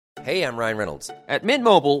Hey, I'm Ryan Reynolds. At Mint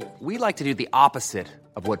Mobile, we like to do the opposite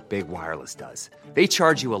of what Big Wireless does. They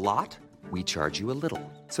charge you a lot, we charge you a little.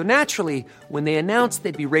 So naturally, when they announced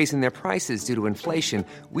they'd be raising their prices due to inflation,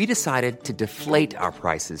 we decided to deflate our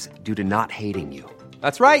prices due to not hating you.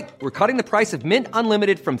 That's right. We're cutting the price of Mint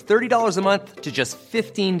Unlimited from $30 a month to just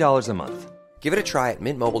 $15 a month. Give it a try at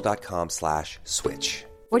mintmobile.com/switch.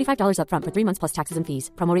 $45 up front for 3 months plus taxes and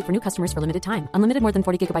fees. Promo rate for new customers for limited time. Unlimited more than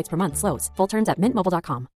 40 gigabytes per month. Slows full terms at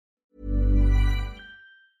mintmobile.com.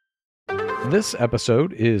 This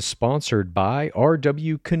episode is sponsored by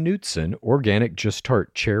R.W. Knutson Organic Just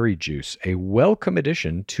Tart Cherry Juice, a welcome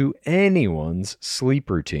addition to anyone's sleep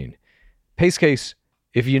routine. Pace Case,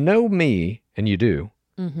 if you know me, and you do,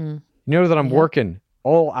 you know that I'm working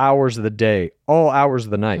all hours of the day, all hours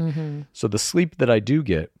of the night. So the sleep that I do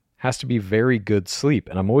get has to be very good sleep,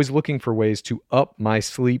 and I'm always looking for ways to up my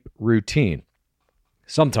sleep routine.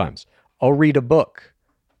 Sometimes I'll read a book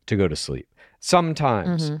to go to sleep.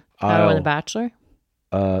 Sometimes The Bachelor?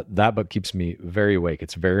 that book keeps me very awake.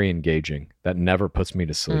 It's very engaging. That never puts me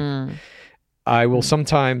to sleep. I will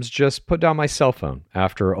sometimes just put down my cell phone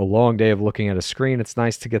after a long day of looking at a screen. It's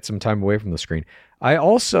nice to get some time away from the screen. I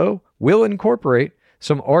also will incorporate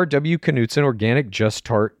some R.W. Knutson Organic Just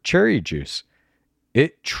Tart Cherry Juice.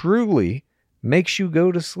 It truly makes you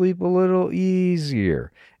go to sleep a little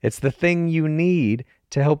easier. It's the thing you need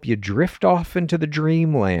to help you drift off into the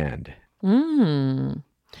dreamland.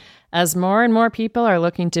 As more and more people are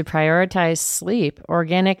looking to prioritize sleep,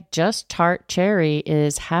 Organic Just Tart Cherry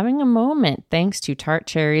is having a moment thanks to Tart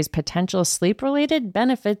Cherry's potential sleep-related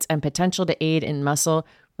benefits and potential to aid in muscle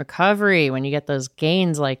recovery when you get those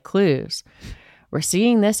gains like clues. We're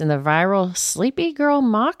seeing this in the viral Sleepy Girl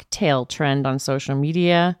mocktail trend on social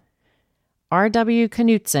media. R.W.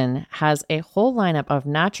 Knutson has a whole lineup of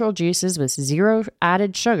natural juices with zero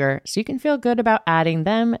added sugar, so you can feel good about adding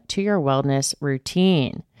them to your wellness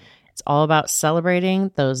routine. It's all about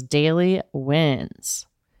celebrating those daily wins.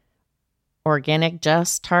 Organic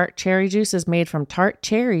Just Tart Cherry Juice is made from tart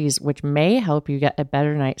cherries, which may help you get a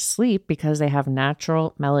better night's sleep because they have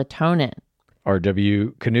natural melatonin.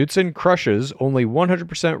 R.W. Knutson crushes only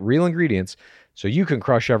 100% real ingredients, so you can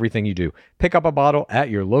crush everything you do. Pick up a bottle at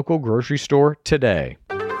your local grocery store today.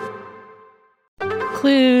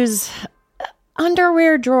 Clues.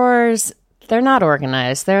 Underwear drawers, they're not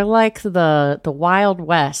organized. They're like the Wild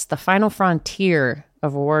West, the final frontier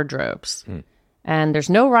of wardrobes. And there's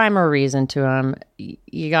no rhyme or reason to them.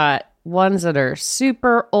 You got ones that are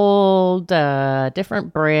super old,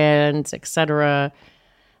 different brands, etc.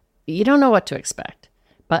 You don't know what to expect.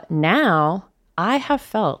 But now I have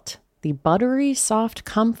felt the buttery soft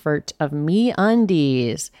comfort of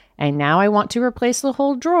MeUndies. And now I want to replace the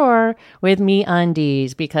whole drawer with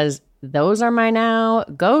MeUndies because those are my now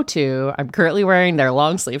go-to. I'm currently wearing their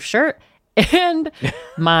long sleeve shirt and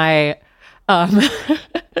my,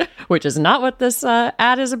 which is not what this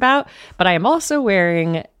ad is about, but I am also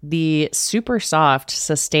wearing the super soft,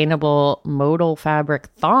 sustainable modal fabric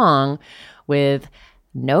thong with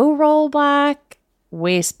no rollback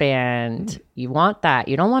waistband. You want that.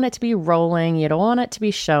 You don't want it to be rolling. You don't want it to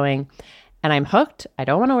be showing. And I'm hooked. I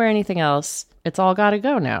don't want to wear anything else. It's all got to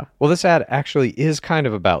go now. Well, this ad actually is kind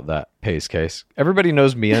of about that, Pace Case. Everybody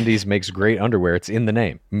knows MeUndies makes great underwear. It's in the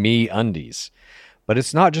name, MeUndies. But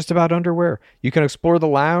it's not just about underwear. You can explore the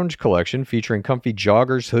lounge collection featuring comfy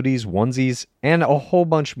joggers, hoodies, onesies, and a whole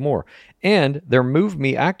bunch more. And their Move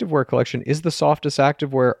Me activewear collection is the softest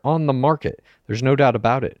activewear on the market. There's no doubt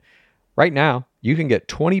about it. Right now, you can get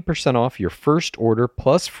 20% off your first order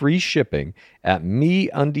plus free shipping at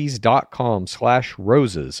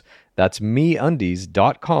MeUndies.com/roses. That's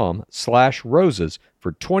MeUndies.com/roses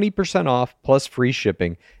for 20% off plus free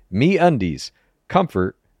shipping. MeUndies,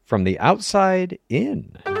 comfort from the outside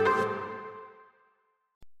in.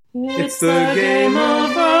 It's the Game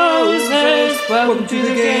of Roses. Welcome to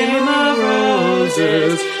the Game of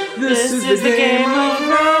Roses. This is the Game of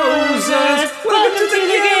Roses. Welcome to the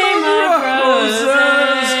Game of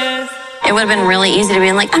Roses. It would have been really easy to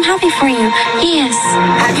be like, I'm happy for you. Yes.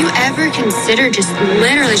 Have you ever considered just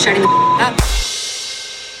literally shutting the up?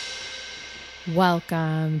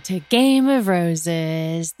 Welcome to Game of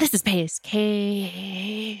Roses. This is Pace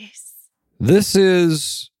Case. This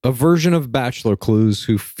is a version of Bachelor Clues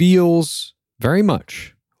who feels very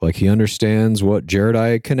much like he understands what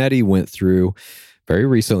Jeremiah Canetti went through very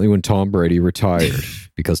recently when Tom Brady retired.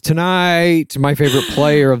 Because tonight, my favorite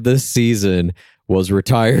player of this season was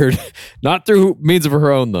retired. Not through means of her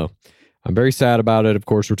own, though. I'm very sad about it. Of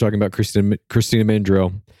course, we're talking about Christina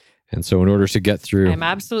Mandrill. And so in order to get through... I'm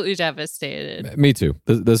absolutely devastated. Me too.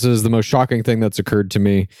 This is the most shocking thing that's occurred to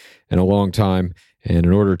me in a long time. And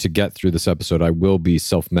in order to get through this episode, I will be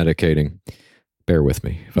self-medicating. Bear with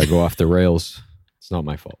me. If I go off the rails, it's not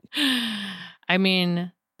my fault. I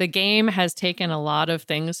mean, the game has taken a lot of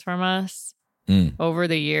things from us over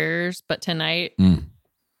the years, but tonight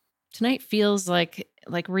feels like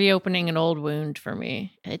reopening an old wound for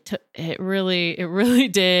me. It really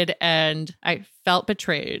did, and I felt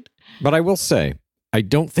betrayed. But I will say, I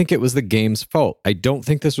don't think it was the game's fault. I don't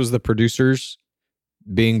think this was the producers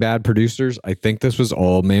being bad producers. I think this was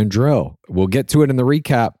all Mandrell. We'll get to it in the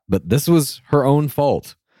recap, but this was her own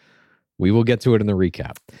fault. We will get to it in the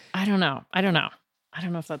recap. I don't know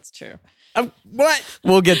if that's true. What?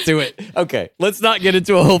 We'll get to it. Okay, let's not get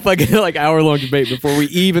into a whole fucking hour-long debate before we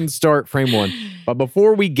even start frame one. But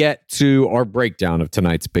before we get to our breakdown of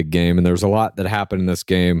tonight's big game, and there's a lot that happened in this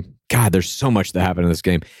game. God, there's so much that happened in this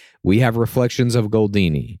game. We have reflections of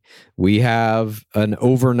Goldini. We have an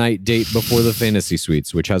overnight date before the fantasy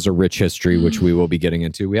suites, which has a rich history, which we will be getting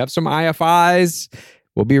into. We have some IFIs.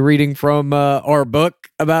 We'll be reading from our book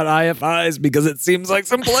about IFIs because it seems like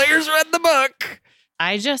some players read the book.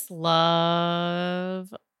 I just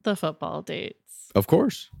love the football dates. Of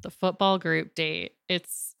course. The football group date.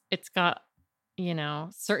 It's got,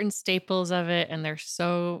 certain staples of it, and they're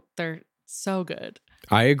so good.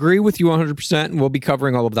 I agree with you 100%, and we'll be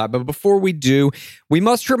covering all of that. But before we do, we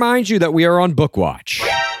must remind you that we are on Book Watch.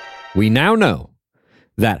 We now know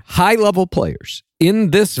that high-level players in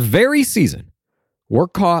this very season were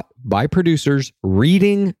caught by producers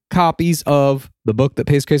reading copies of the book that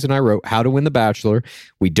Pace Case and I wrote, How to Win the Bachelor.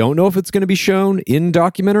 We don't know if it's going to be shown in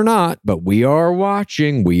document or not, but we are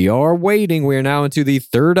watching. We are waiting. We are now into the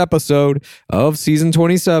 3rd episode of season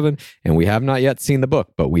 27, and we have not yet seen the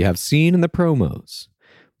book, but we have seen in the promos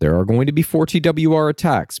there are going to be 4 TWR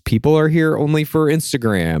attacks. People are here only for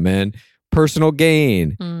Instagram and personal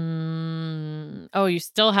gain. Oh, you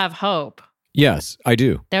still have hope. Yes, I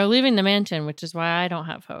do. They're leaving the mansion, which is why I don't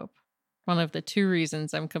have hope. One of the 2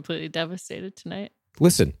 reasons I'm completely devastated tonight.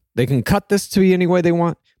 Listen, they can cut this to be any way they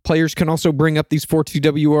want. Players can also bring up these 4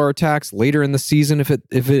 TWR attacks later in the season if it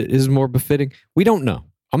is more befitting. We don't know.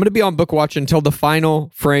 I'm going to be on Book Watch until the final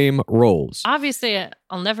frame rolls. Obviously,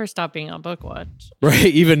 I'll never stop being on Book Watch. Right?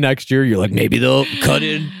 Even next year, you're like, maybe they'll cut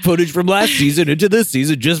in footage from last season into this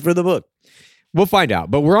season just for the book. We'll find out.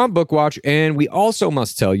 But we're on Book Watch, and we also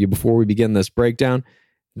must tell you before we begin this breakdown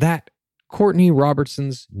that Courtney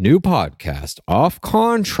Robertson's new podcast, Off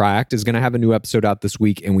Contract, is going to have a new episode out this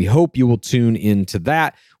week, and we hope you will tune into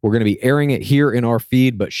that. We're going to be airing it here in our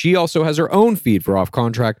feed, but she also has her own feed for Off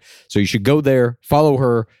Contract, so you should go there, follow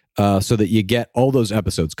her, so that you get all those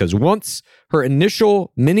episodes, because once her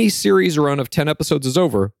initial mini-series run of 10 episodes is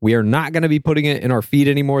over, we are not going to be putting it in our feed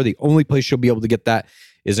anymore. The only place you'll be able to get that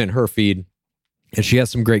is in her feed, and she has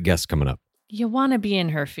some great guests coming up. You want to be in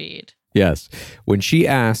her feed. Yes. When she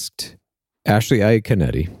asked Ashley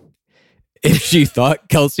Iaconetti if she thought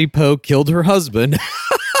Kelsey Poe killed her husband,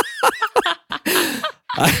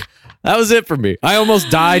 that was it for me. I almost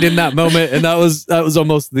died in that moment, and that was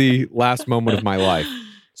almost the last moment of my life.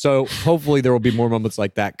 So hopefully there will be more moments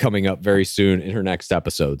like that coming up very soon in her next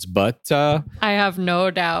episodes. But I have no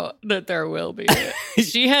doubt that there will be.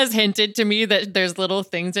 She has hinted to me that there's little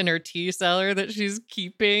things in her tea cellar that she's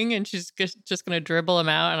keeping, and she's just going to dribble them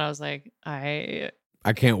out. And I was like, I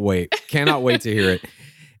can't wait. Cannot wait to hear it.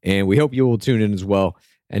 And we hope you will tune in as well.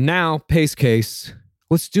 And now, Pace Case,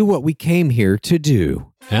 let's do what we came here to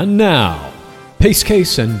do. And now, Pace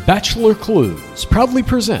Case and Bachelor Clues proudly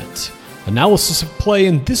present analysis of play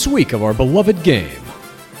in this week of our beloved game.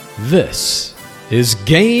 This is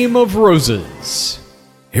Game of Roses.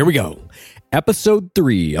 Here we go. Episode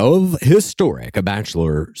 3 of Historic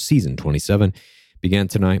Bachelor Season 27 began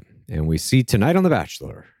tonight, and we see tonight on The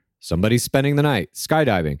Bachelor, somebody's spending the night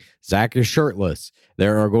skydiving. Zach is shirtless.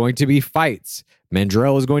 There are going to be fights.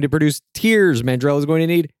 Mandrell is going to produce tears. Mandrell is going to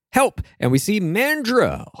need help. And we see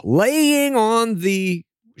Mandrell laying on the,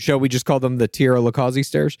 shall we just call them the Tierra Lucasi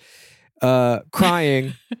stairs,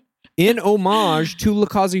 crying in homage to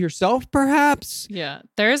Lucasi herself, perhaps? Yeah,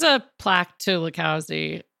 there's a plaque to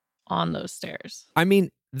Lucasi on those stairs. I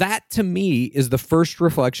mean, that to me is the first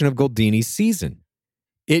reflection of Goldini's season.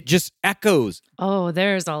 It just echoes. Oh,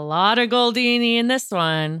 there's a lot of Goldini in this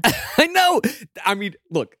one. I know. I mean,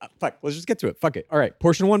 look, fuck, let's just get to it. Fuck it. All right,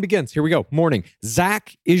 portion 1 begins. Here we go. Morning.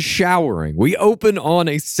 Zach is showering. We open on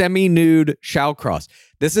a semi-nude Shallcross.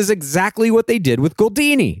 This is exactly what they did with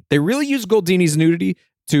Goldini. They really used Goldini's nudity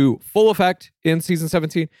to full effect in season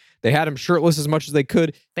 17. They had him shirtless as much as they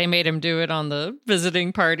could. They made him do it on the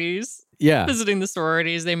visiting parties. Yeah. Visiting the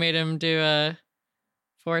sororities. They made him do a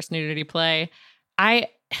forced nudity play. I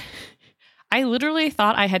I literally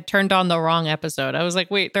thought I had turned on the wrong episode. I was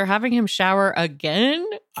like, wait, they're having him shower again?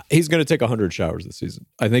 He's going to take 100 showers this season.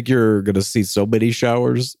 I think you're going to see so many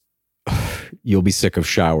showers. You'll be sick of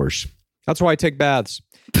showers. That's why I take baths.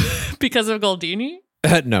 Because of Goldini?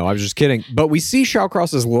 No, I was just kidding. But we see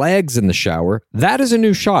Shawcross's legs in the shower. That is a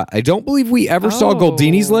new shot. I don't believe we ever saw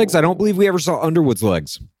Goldini's legs. I don't believe we ever saw Underwood's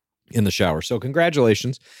legs in the shower. So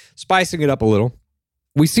congratulations. Spicing it up a little.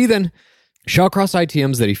 We see then Shawcross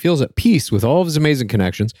ITMs that he feels at peace with all of his amazing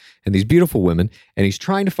connections and these beautiful women, and he's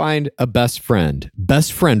trying to find a best friend.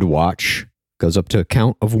 Best friend watch goes up to a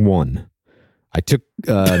count of 1. I took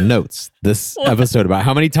notes this episode about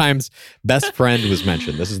how many times best friend was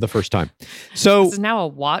mentioned. This is the first time. So this is now a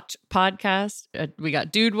watch podcast. We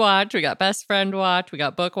got Dude Watch, we got Best Friend Watch, we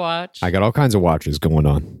got Book Watch. I got all kinds of watches going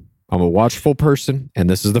on. I'm a watchful person, and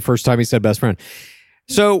this is the first time he said best friend.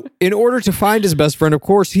 So in order to find his best friend, of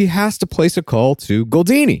course, he has to place a call to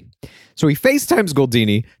Goldini. So he FaceTimes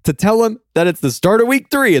Goldini to tell him that it's the start of week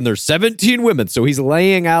 3 and there's 17 women. So he's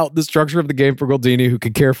laying out the structure of the game for Goldini, who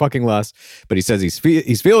could care fucking less. But he says he's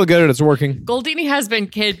feeling good and it's working. Goldini has been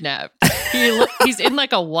kidnapped. He's in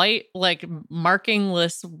like a white, like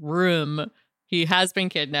markingless room. He has been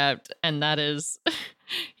kidnapped, and that is,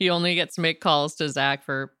 he only gets to make calls to Zach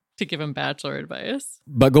to give him bachelor advice.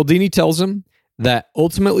 But Goldini tells him that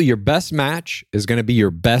ultimately your best match is going to be your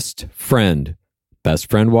best friend. Best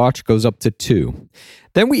friend watch goes up to 2.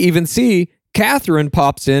 Then we even see Catherine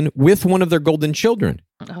pops in with one of their golden children.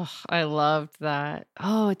 Oh, I loved that.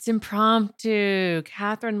 Oh, it's impromptu.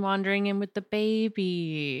 Catherine wandering in with the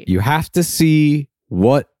baby. You have to see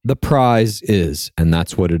what the prize is, and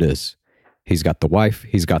that's what it is. He's got the wife,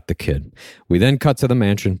 he's got the kid. We then cut to the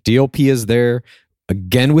mansion. DLP is there,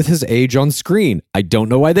 again with his age on screen. I don't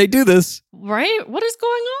know why they do this. Right? What is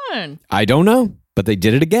going on? I don't know, but they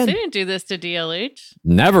did it again. They didn't do this to DLH.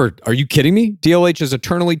 Never. Are you kidding me? DLH is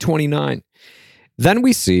eternally 29. Then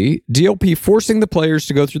we see DLP forcing the players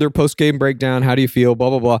to go through their post-game breakdown. How do you feel? Blah,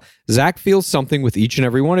 blah, blah. Zach feels something with each and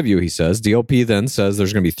every one of you, he says. DLP then says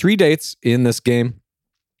there's going to be 3 dates in this game,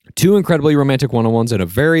 2 incredibly romantic one-on-ones, and a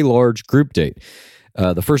very large group date.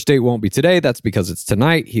 The first date won't be today. That's because it's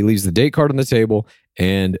tonight. He leaves the date card on the table,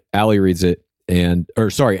 and Allie reads it. Allie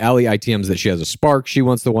ITMs that she has a spark. She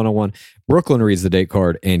wants the one-on-one. Brooklyn reads the date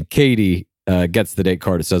card, and Katie gets the date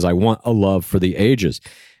card. It says, I want a love for the ages.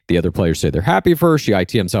 The other players say they're happy for her. She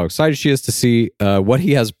ITMs how excited she is to see what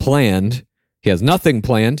he has planned. He has nothing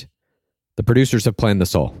planned. The producers have planned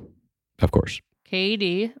this all, of course.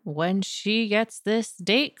 Katie, when she gets this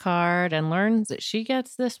date card and learns that she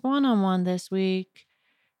gets this one-on-one this week,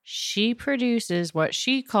 she produces what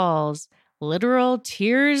she calls literal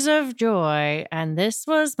tears of joy. And this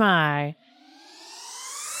was my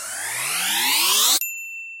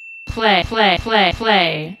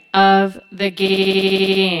play of the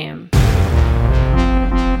game.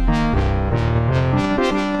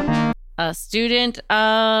 A student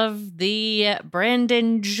of the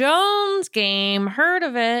Brandon Jones game heard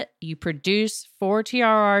of it. You produce 4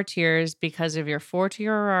 TRR tears because of your 4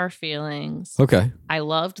 TRR feelings. Okay. I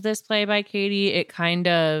loved this play by Katie. It kind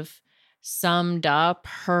of summed up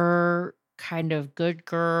her kind of good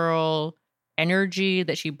girl energy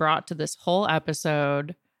that she brought to this whole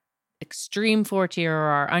episode. Extreme 4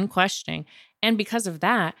 TRR, unquestioning. And because of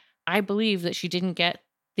that, I believe that she didn't get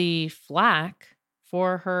the flack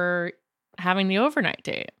for her having the overnight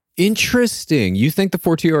date. Interesting. You think the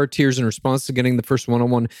 4 TRR tears in response to getting the first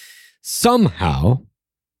one-on-one somehow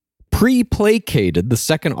pre-placated the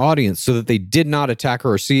second audience so that they did not attack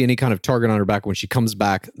her or see any kind of target on her back when she comes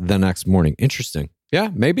back the next morning. Interesting. Yeah,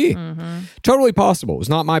 maybe. Mm-hmm. Totally possible. It was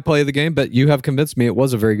not my play of the game, but you have convinced me it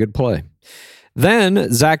was a very good play.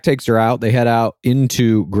 Then Zach takes her out. They head out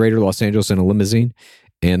into greater Los Angeles in a limousine.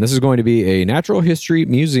 And this is going to be a Natural History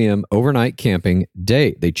Museum overnight camping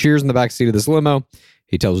date. They cheers in the backseat of this limo.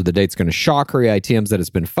 He tells her the date's going to shock her. He ITMs that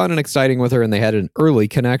it's been fun and exciting with her, and they had an early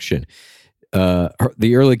connection.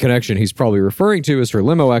 The early connection he's probably referring to is her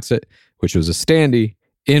limo exit, which was a standee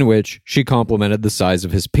in which she complimented the size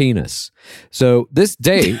of his penis. So this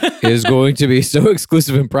date is going to be so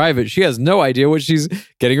exclusive and private, she has no idea what she's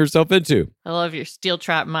getting herself into. I love your steel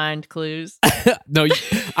trap mind clues. No,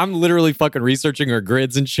 I'm literally fucking researching her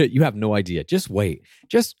grids and shit. You have no idea. Just wait.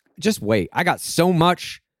 Just wait. I got so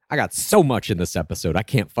much in this episode. I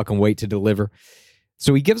can't fucking wait to deliver.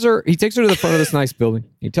 So he takes her to the front of this nice building.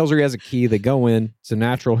 He tells her he has a key. They go in. It's a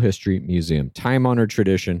Natural History Museum. Time-honored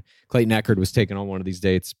tradition. Clayton Echard was taken on one of these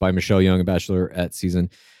dates by Michelle Young, a Bachelor at season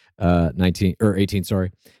 18.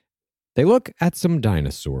 They look at some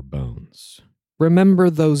dinosaur bones. Remember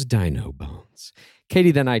those dino bones. Katie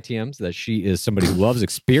then ITMs that she is somebody who loves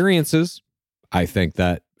experiences. I think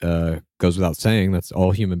that goes without saying. That's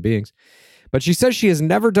all human beings. But she says she has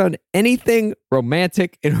never done anything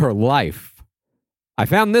romantic in her life. I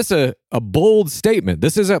found this a bold statement.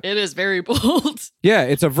 It is very bold. Yeah,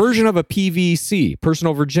 it's a version of a PVC,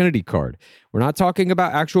 personal virginity card. We're not talking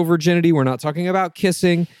about actual virginity. We're not talking about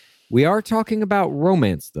kissing. We are talking about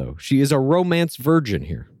romance, though. She is a romance virgin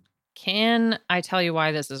here. Can I tell you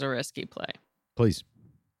why this is a risky play? Please.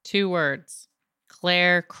 2 words.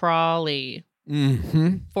 Claire Crawley.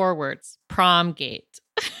 Mm-hmm. 4 words. Prom gate.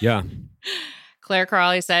 Yeah. Claire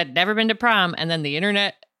Crawley said, never been to prom. And then the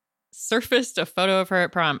internet surfaced a photo of her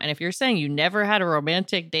at prom. And if you're saying you never had a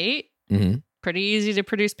romantic date, pretty easy to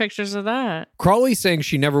produce pictures of that. Crawley saying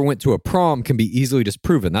she never went to a prom can be easily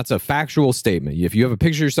disproven. That's a factual statement. If you have a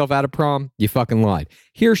picture of yourself at a prom, you fucking lied.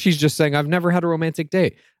 Here she's just saying, I've never had a romantic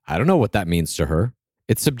date. I don't know what that means to her.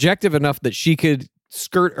 It's subjective enough that she could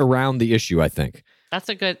skirt around the issue, I think. That's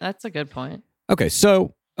a good point. Okay,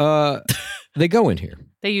 so they go in here.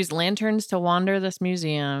 They use lanterns to wander this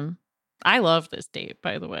museum. I love this date,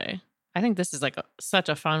 by the way. I think this is like such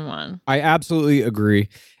a fun one. I absolutely agree.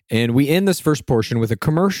 And we end this first portion with a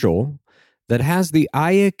commercial that has the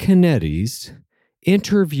Iaconettis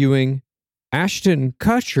interviewing Ashton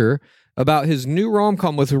Kutcher about his new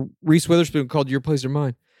rom-com with Reese Witherspoon called Your Place or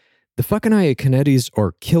Mine. The fucking Iaconettis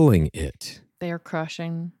are killing it. They are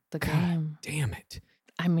crushing the game. Damn it.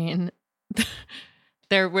 I mean,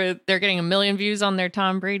 they're getting 1 million views on their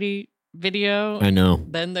Tom Brady video. I know.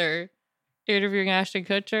 Then they're interviewing Ashton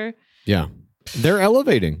Kutcher. Yeah. They're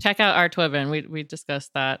elevating. Check out our Twibbin. We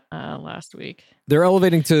discussed that last week. They're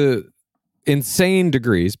elevating to insane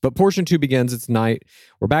degrees, but portion 2 begins. It's night.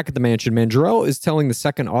 We're back at the mansion. Mandrell is telling the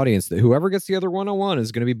second audience that whoever gets the other one-on-one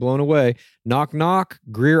is going to be blown away. Knock, knock.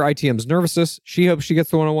 Greer ITM's nervousness. She hopes she gets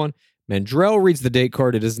the one-on-one. Mandrell reads the date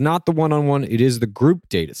card. It is not the one-on-one. It is the group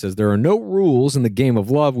date. It says there are no rules in the game of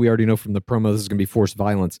love. We already know from the promo this is going to be forced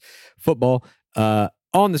violence football.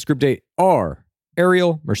 On this group date are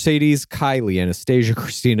Ariel, Mercedes, Kylie, Anastasia,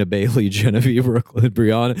 Christina, Bailey, Genevieve, Brooklyn,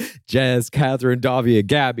 Brianna, Jazz, Catherine, Davia,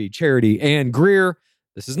 Gabby, Charity, and Greer.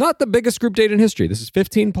 This is not the biggest group date in history. This is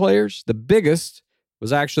 15 players. The biggest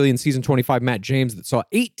was actually in season 25, Matt James, that saw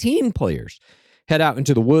 18 players head out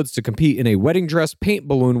into the woods to compete in a wedding dress paint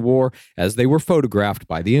balloon war as they were photographed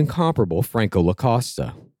by the incomparable Franco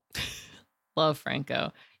Lacosta. Love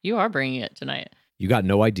Franco. You are bringing it tonight. You got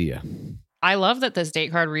no idea. I love that this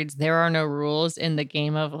date card reads, there are no rules in the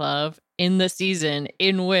game of love in the season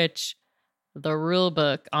in which the rule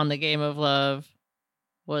book on the game of love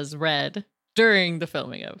was read during the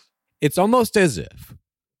filming of. It's almost as if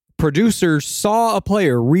producers saw a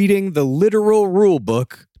player reading the literal rule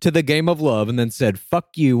book to the game of love and then said, fuck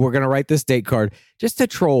you, we're going to write this date card just to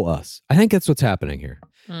troll us. I think that's what's happening here.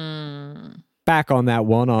 Back on that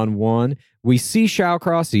one-on-one, we see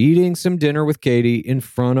Shawcross eating some dinner with Katie in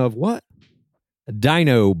front of what?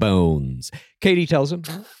 Dino Bones. Katie tells him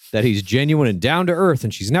that he's genuine and down to earth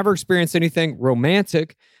and she's never experienced anything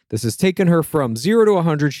romantic. This has taken her from 0 to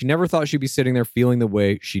 100. She never thought she'd be sitting there feeling the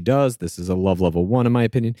way she does. This is a love level 1, in my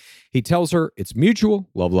opinion. He tells her it's mutual,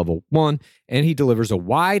 love level 1, and he delivers a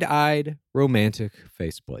wide-eyed romantic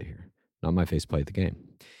faceplay here. Not my faceplay at the game.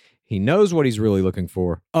 He knows what he's really looking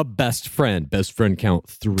for. A best friend. Best friend count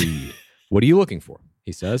 3. What are you looking for?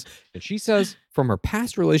 He says. And she says from her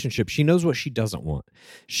past relationship, she knows what she doesn't want.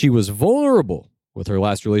 She was vulnerable with her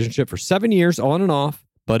last relationship for 7 years on and off,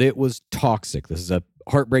 but it was toxic. This is a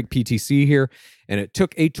heartbreak PTC here, and it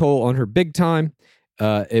took a toll on her big time.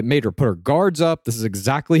 It made her put her guards up. This is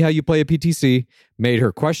exactly how you play a PTC. Made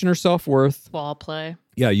her question her self-worth. Wall play.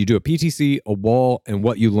 Yeah, you do a PTC, a wall, and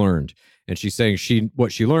what you learned. And she's saying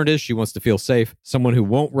what she learned is she wants to feel safe. Someone who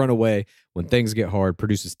won't run away when things get hard,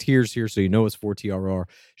 produces tears here, so you know it's for TRR.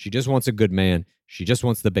 She just wants a good man. She just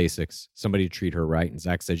wants the basics. Somebody to treat her right. And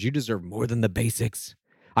Zach says, you deserve more than the basics.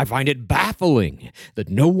 I find it baffling that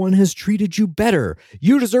no one has treated you better.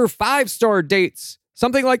 You deserve 5-star dates.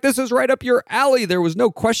 Something like this is right up your alley. There was no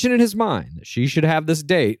question in his mind that she should have this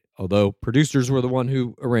date, although producers were the one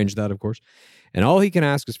who arranged that, of course. And all he can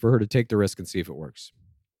ask is for her to take the risk and see if it works.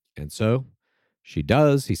 And so she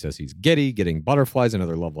does. He says he's giddy, getting butterflies,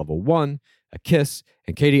 another love level 1, a kiss,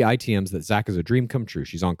 and Katie ITMs that Zach is a dream come true.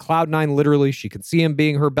 She's on cloud 9, literally. She can see him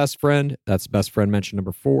being her best friend. That's best friend mention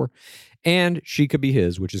number 4. And she could be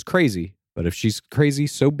his, which is crazy. But if she's crazy,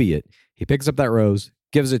 so be it. He picks up that rose,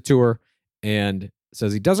 gives it to her, and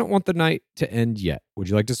says he doesn't want the night to end yet. Would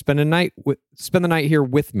you like to spend the night here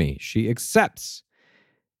with me? She accepts.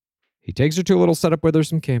 He takes her to a little setup where there's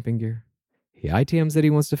some camping gear. He ITMs that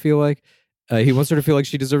he wants to feel like He wants her to feel like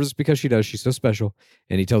she deserves this because she does. She's so special.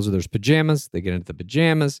 And he tells her there's pajamas. They get into the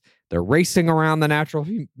pajamas. They're racing around the Natural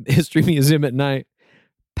History Museum at night.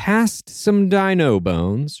 Past some dino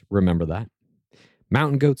bones. Remember that.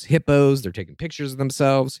 Mountain goats, hippos. They're taking pictures of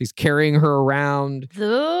themselves. He's carrying her around.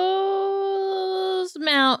 Those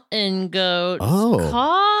mountain goats Oh.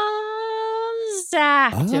 cause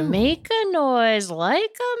Zach to Oh. make a noise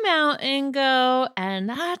like a mountain goat, and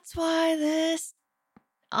that's why this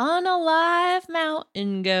unalive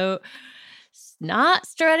mountain goat is not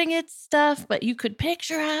strutting its stuff, but you could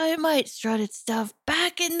picture how it might strut its stuff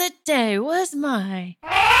back in the day was my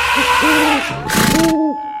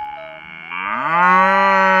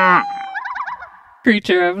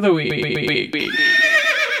creature of the week.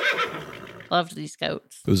 Loved these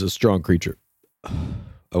goats. It was a strong creature.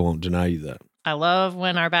 I won't deny you that. I love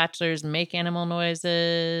when our bachelors make animal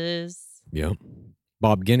noises. Yeah.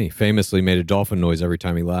 Bob Guinea famously made a dolphin noise every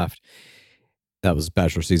time he laughed. That was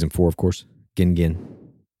Bachelor Season 4, of course. Gin Gin.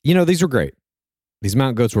 You know, these were great. These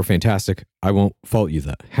mountain goats were fantastic. I won't fault you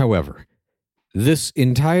that. However, this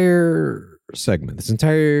entire segment, this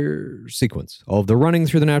entire sequence, all of the running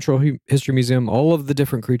through the Natural History Museum, all of the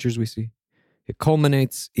different creatures we see, it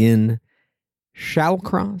culminates in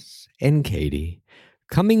Shallcross and Katie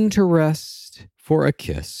coming to rest for a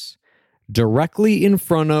kiss directly in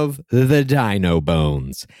front of the dino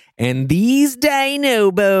bones. And these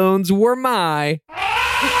dino bones were my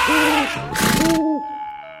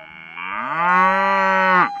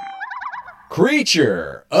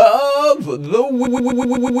creature of the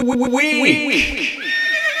week.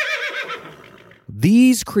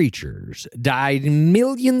 These creatures died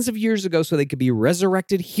millions of years ago so they could be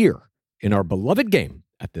resurrected here in our beloved game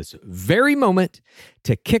at this very moment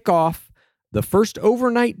to kick off the first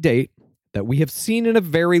overnight date that we have seen in a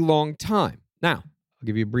very long time. Now, I'll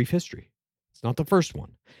give you a brief history. It's not the first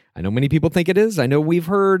one. I know many people think it is. I know we've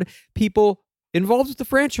heard people involved with the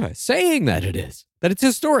franchise saying that it is, that it's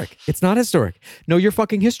historic. It's not historic. Know your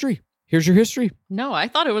fucking history. Here's your history. No, I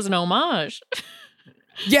thought it was an homage.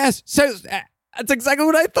 Yes, so that's exactly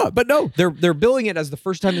what I thought. But no, they're billing it as the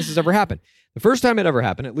first time this has ever happened. The first time it ever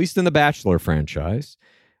happened, at least in the Bachelor franchise,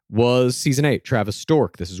 was season 8, Travis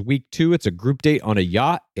Stork. This is week 2. It's a group date on a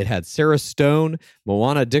yacht. It had Sarah Stone,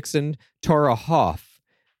 Moana Dixon, Tara Hoff,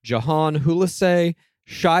 Jahan Hulisay,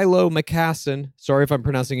 Shiloh McCassin. Sorry if I'm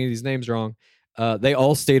pronouncing any of these names wrong. They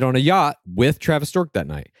all stayed on a yacht with Travis Stork that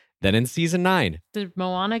night. Then in season 9. Did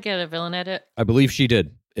Moana get a villain edit? I believe she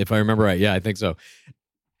did, if I remember right. Yeah, I think so.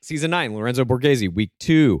 Season 9, Lorenzo Borghese. Week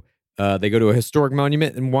 2, they go to a historic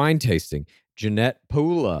monument and wine tasting. Jeanette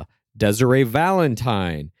Pula, Desiree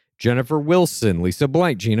Valentine, Jennifer Wilson, Lisa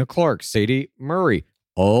Blank, Gina Clark, Sadie Murray,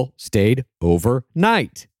 all stayed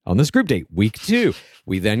overnight on this group date. Week 2.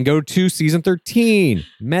 We then go to season 13.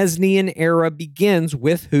 Mesnian era begins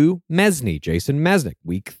with who? Mesny, Jason Mesnick.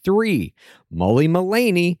 Week 3. Molly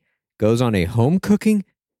Mullaney goes on a home cooking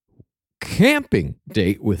camping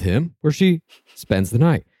date with him where she spends the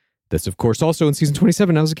night. This, of course, also in season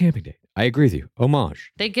 27, that was a camping date. I agree with you.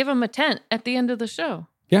 Homage. They give him a tent at the end of the show.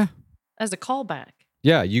 Yeah. As a callback.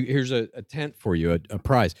 Yeah, here's a tent for you, a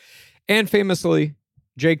prize. And famously,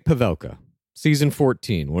 Jake Pavelka, season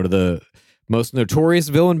 14, one of the most notorious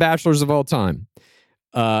villain bachelors of all time.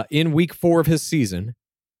 In week 4 of his season,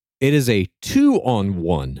 it is a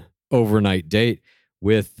 2-on-1 overnight date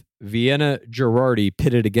with Vienna Girardi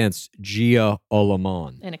pitted against Gia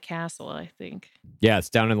Olaman. In a castle, I think. Yeah, it's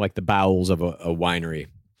down in like the bowels of a winery.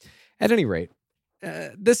 At any rate,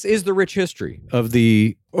 this is the rich history of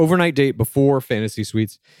the overnight date before Fantasy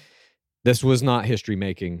Suites. This was not history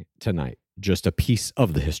making tonight, just a piece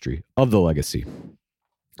of the history of the legacy.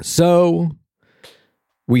 So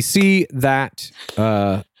we see that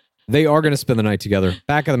they are going to spend the night together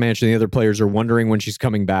back at the mansion. The other players are wondering when she's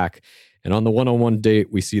coming back. And on the one-on-one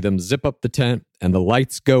date, we see them zip up the tent and the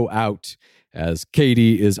lights go out as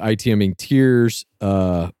Katie is ITMing Tears.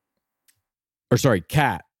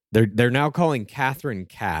 Kat. They're now calling Catherine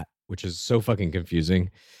Kat, which is so fucking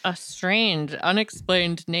confusing. A strange,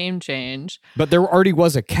 unexplained name change. But there already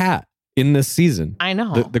was a cat in this season. I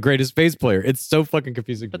know. The greatest phase player. It's so fucking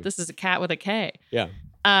confusing. But this is a cat with a K. Yeah.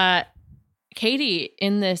 Katie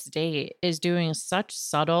in this date is doing such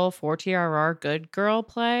subtle 4TRR good girl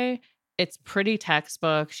play. It's pretty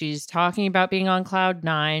textbook. She's talking about being on cloud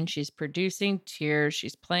 9. She's producing Tears.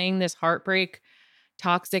 She's playing this heartbreak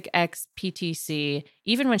toxic ex PTC.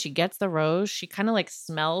 Even when she gets the rose, she kind of like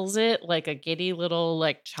smells it like a giddy little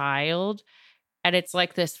like child. And it's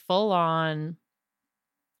like this full on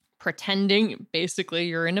pretending basically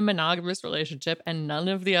you're in a monogamous relationship and none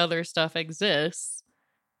of the other stuff exists.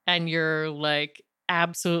 And you're like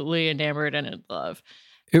absolutely enamored and in love.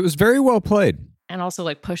 It was very well played. And also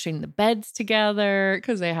like pushing the beds together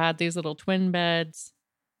because they had these little twin beds.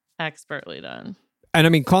 Expertly done. And I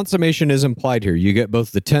mean, consummation is implied here. You get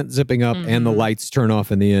both the tent zipping up and the lights turn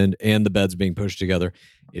off in the end and the beds being pushed together.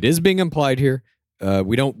 It is being implied here.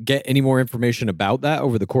 We don't get any more information about that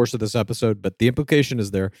over the course of this episode, but the implication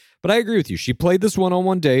is there. But I agree with you. She played this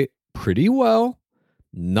one-on-one date pretty well.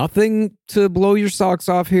 Nothing to blow your socks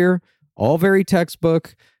off here. All very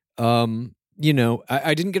textbook. You know,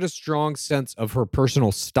 I didn't get a strong sense of her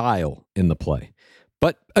personal style in the play,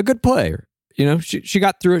 but a good player. You know, she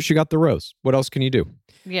got through it. She got the rose. What else can you do?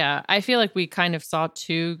 Yeah, I feel like we kind of saw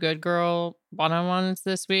two good girl one-on-ones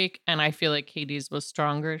this week, and I feel like Katie's was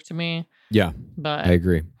stronger to me. Yeah, but I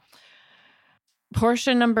agree.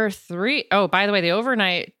 Portion number 3. Oh, by the way, the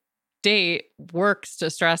overnight date works to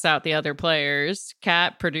stress out the other players.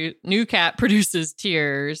 New Cat produces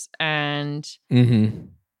tears, and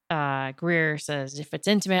Greer says, if it's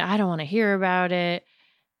intimate, I don't want to hear about it.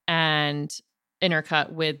 And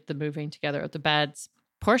intercut with the moving together of the beds.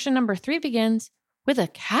 Portion number 3 begins with a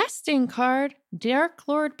casting card. Dark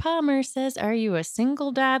Lord Palmer says, are you a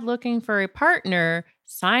single dad looking for a partner?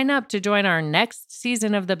 Sign up to join our next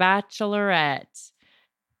season of The Bachelorette.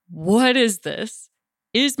 What is this?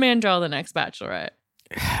 Is Mandrell the next Bachelorette?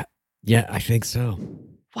 Yeah, I think so.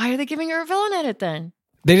 Why are they giving her a villain edit then?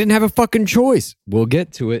 They didn't have a fucking choice. We'll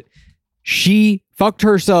get to it. She fucked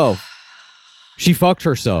herself. She fucked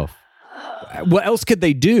herself. What else could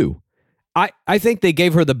they do? I think they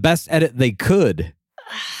gave her the best edit they could.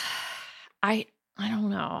 I don't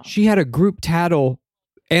know. She had a group tattle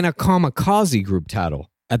and a kamikaze group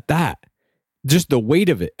tattle at that. Just the weight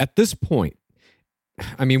of it at this point.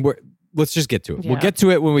 I mean, let's just get to it. Yeah. We'll get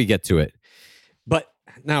to it when we get to it. But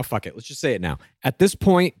now, fuck it. Let's just say it now. At this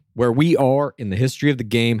point where we are in the history of the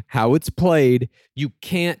game, how it's played, you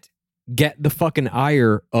can't get the fucking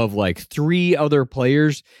ire of like 3 other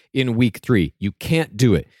players in week 3. You can't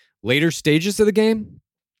do it. Later stages of the game,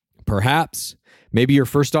 perhaps. Maybe your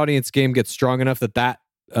first audience game gets strong enough that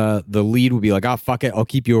the lead will be like, oh, fuck it, I'll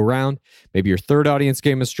keep you around. Maybe your third audience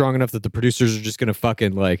game is strong enough that the producers are just going to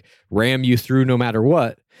fucking like ram you through no matter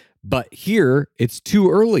what. But here, it's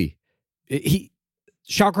too early.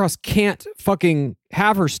 Shawcross can't fucking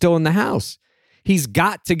have her still in the house. He's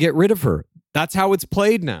got to get rid of her. That's how it's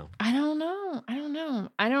played now. I don't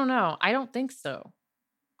know. I don't think so.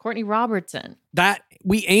 Courtney Robertson. That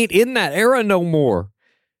we ain't in that era no more.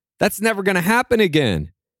 That's never going to happen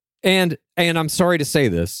again. And I'm sorry to say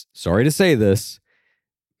this.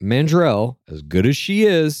 Mandrell, as good as she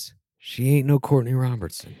is, she ain't no Courtney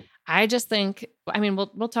Robertson. I just think, I mean,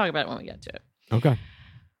 we'll talk about it when we get to it. Okay.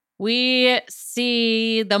 We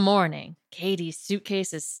see the morning. Katie's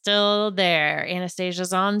suitcase is still there.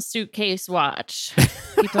 Anastasia's on suitcase watch.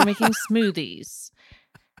 People are making smoothies.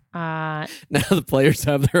 Now the players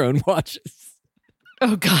have their own watches.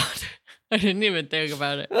 Oh, God. I didn't even think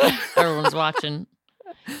about it. Everyone's watching.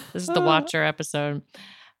 This is the Watcher episode.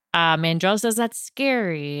 Mandrell says that's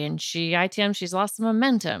scary, and she's lost the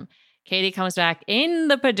momentum. Katie comes back in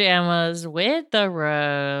the pajamas with the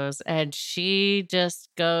rose, and she just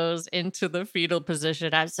goes into the fetal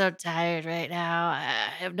position. I'm so tired right now.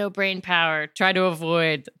 I have no brain power. Try to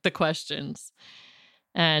avoid the questions.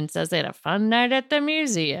 And says they had a fun night at the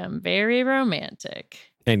museum. Very romantic.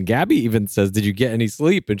 And Gabby even says, did you get any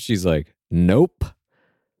sleep? And she's like, nope.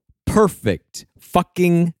 Perfect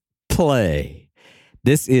fucking play.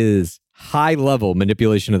 This is high-level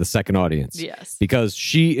manipulation of the second audience. Yes. Because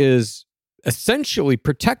she is essentially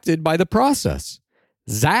protected by the process.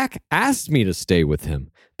 Zach asked me to stay with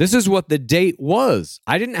him. This is what the date was.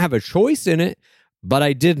 I didn't have a choice in it, but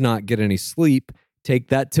I did not get any sleep. Take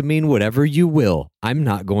that to mean whatever you will. I'm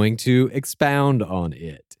not going to expound on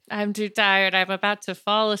it. I'm too tired. I'm about to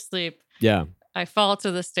fall asleep. Yeah. I fall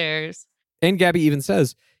to the stairs. And Gabby even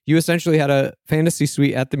says, you essentially had a fantasy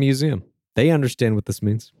suite at the museum. They understand what this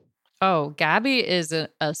means. Oh, Gabby is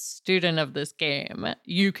a student of this game.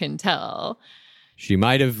 You can tell. She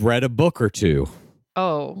might have read a book or two.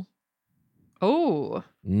 Oh.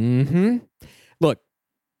 Mm-hmm. Look,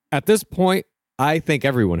 at this point, I think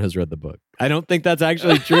everyone has read the book. I don't think that's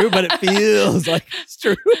actually true, but it feels like it's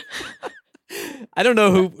true. I don't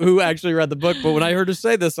know who actually read the book, but when I heard her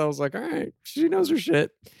say this, I was like, all right, she knows her shit.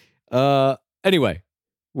 Anyway,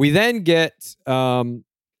 we then get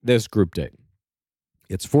this group date.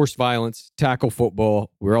 It's forced violence, tackle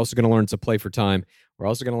football. We're also going to learn to play for time. We're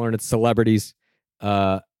also going to learn it's celebrities.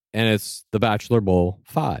 And it's the Bachelor Bowl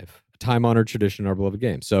 5, a time-honored tradition in our beloved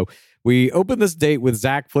game. So we open this date with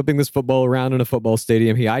Zach flipping this football around in a football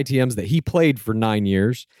stadium. He ITMs that he played for 9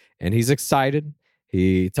 years, and he's excited.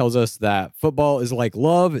 He tells us that football is like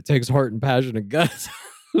love. It takes heart and passion and guts.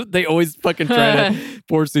 They always fucking try to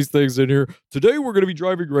force these things in here. Today, we're going to be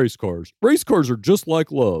driving race cars. Race cars are just like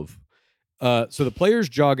love. So the players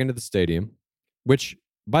jog into the stadium, which,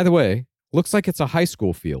 by the way, looks like it's a high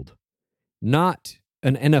school field, not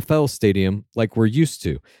an NFL stadium like we're used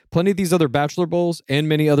to. Plenty of these other Bachelor Bowls and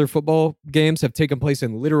many other football games have taken place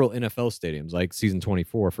in literal NFL stadiums, like season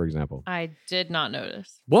 24, for example. I did not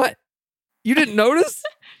notice. What? You didn't notice?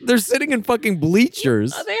 They're sitting in fucking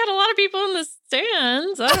bleachers. They had a lot of people in the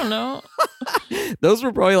stands. I don't know. Those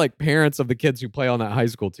were probably like parents of the kids who play on that high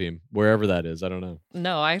school team, wherever that is. I don't know.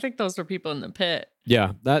 No, I think those were people in the pit.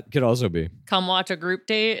 Yeah, that could also be. Come watch a group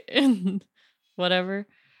date and whatever.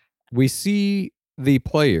 We see the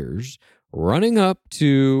players running up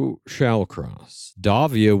to Shallcross.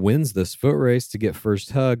 Davia wins this foot race to get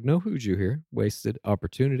first hug. No Hooju here. Wasted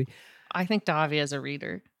opportunity. I think Davia is a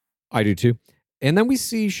reader. I do too. And then we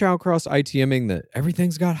see Shallcross ITMing that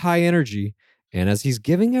everything's got high energy. And as he's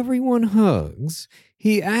giving everyone hugs,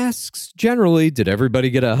 he asks generally, did everybody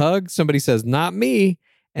get a hug? Somebody says, not me.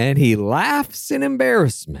 And he laughs in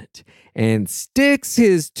embarrassment and sticks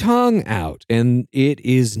his tongue out. And it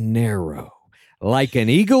is narrow, like an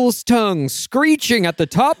eagle's tongue screeching at the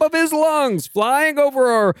top of his lungs, flying over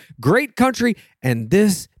our great country. And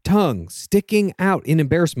this tongue sticking out in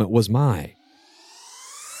embarrassment was my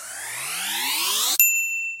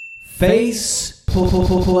Face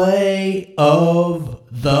play of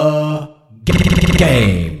the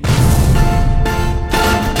game.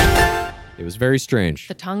 It was very strange.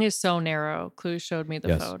 The tongue is so narrow. Clue showed me the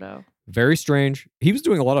Yes. photo. Very strange. He was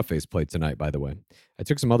doing a lot of faceplay tonight, by the way. I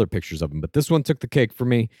took some other pictures of him, but this one took the cake for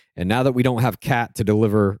me. And now that we don't have Kat to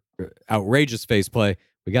deliver outrageous faceplay,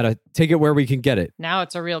 we got to take it where we can get it. Now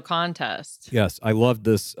it's a real contest. Yes, I loved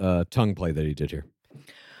this tongue play that he did here.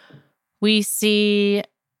 We see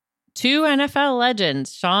two NFL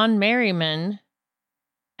legends, Sean Merriman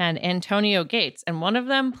and Antonio Gates, and one of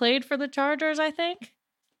them played for the Chargers, I think.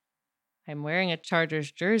 I'm wearing a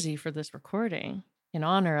Chargers jersey for this recording in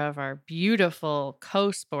honor of our beautiful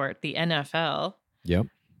co-sport, the NFL. Yep.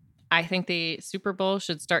 I think the Super Bowl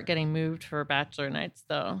should start getting moved for Bachelor nights,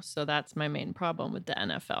 though. So that's my main problem with the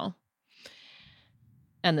NFL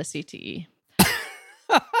and the CTE.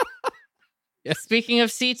 Yes. Speaking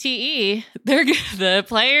of CTE, the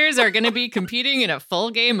players are going to be competing in a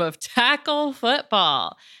full game of tackle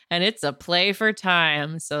football, and it's a play for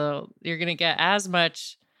time. So you're going to get as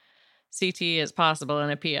much CTE as possible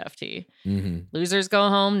in a PFT. Mm-hmm. Losers go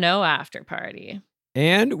home, no after party.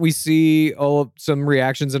 And we see some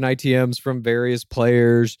reactions and ITMs from various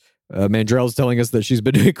players. Mandrell's telling us that she's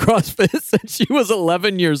been doing CrossFit since she was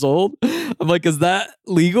 11 years old. I'm like, is that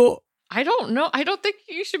legal? I don't know. I don't think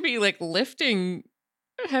you should be like lifting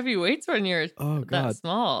heavy weights when you're that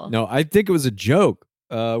small. No, I think it was a joke.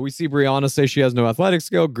 We see Brianna say she has no athletic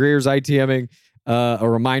skill. Greer's ITMing. A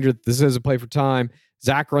reminder that this is a play for time.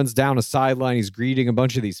 Zach runs down a sideline. He's greeting a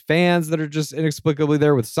bunch of these fans that are just inexplicably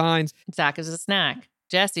there with signs. Zach is a snack.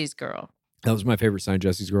 Jesse's girl. That was my favorite sign,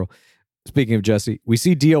 Jesse's girl. Speaking of Jesse, we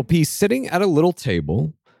see DLP sitting at a little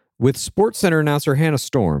table with SportsCenter announcer Hannah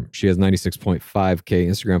Storm. She has 96.5K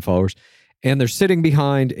Instagram followers. And they're sitting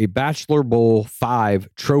behind a Bachelor Bowl 5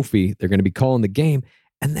 trophy. They're going to be calling the game.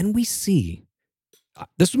 And then we see,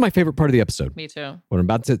 this was my favorite part of the episode. Me too. What I'm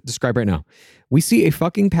about to describe right now. We see a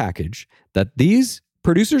fucking package that these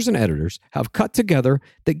producers and editors have cut together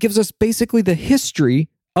that gives us basically the history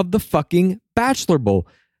of the fucking Bachelor Bowl.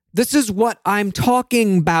 This is what I'm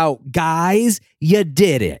talking about, guys. You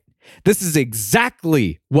did it. This is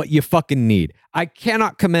exactly what you fucking need. I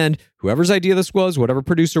cannot commend whoever's idea this was, whatever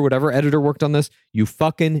producer, whatever editor worked on this. You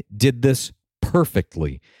fucking did this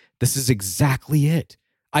perfectly. This is exactly it.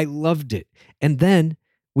 I loved it. And then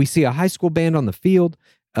we see a high school band on the field.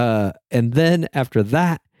 And then after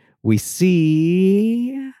that, we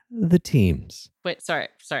see the teams. Wait, sorry.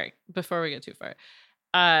 Before we get too far.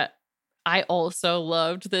 I also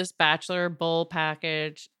loved this Bachelor Bowl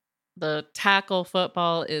package. The tackle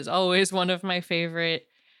football is always one of my favorite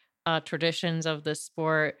traditions of the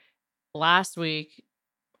sport. Last week,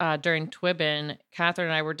 during Twibbin, Catherine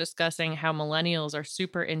and I were discussing how millennials are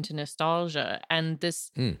super into nostalgia, and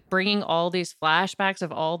this bringing all these flashbacks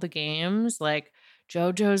of all the games, like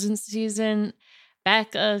JoJo's in season,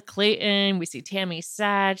 Becca, Clayton, we see Tammy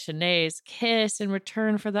Sad, Shanae's kiss in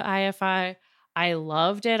return for the IFI. I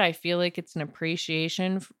loved it. I feel like it's an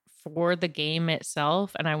appreciation for the game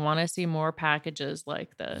itself, and I want to see more packages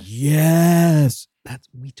like this. Yes.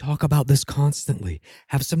 We talk about this constantly.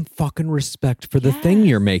 Have some fucking respect for the thing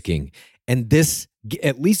you're making. And this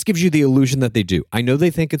at least gives you the illusion that they do. I know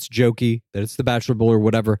they think it's jokey, that it's the Bachelor Bowl or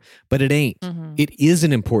whatever, but it ain't. It is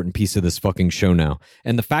an important piece of this fucking show now.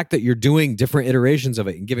 And the fact that you're doing different iterations of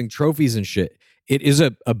it and giving trophies and shit, it is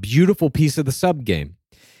a beautiful piece of the sub game.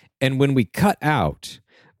 And when we cut out,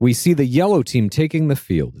 we see the yellow team taking the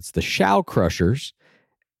field. It's the Shao Crushers.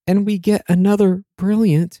 And we get another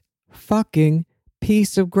brilliant fucking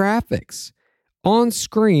piece of graphics. On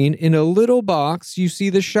screen, in a little box, you see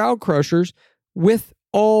the Shao Crushers with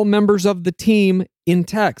all members of the team in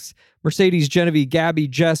text. Mercedes, Genevieve, Gabby,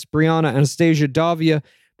 Jess, Brianna, Anastasia, Davia.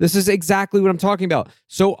 This is exactly what I'm talking about.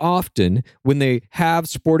 So often when they have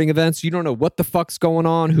sporting events, you don't know what the fuck's going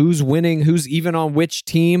on, who's winning, who's even on which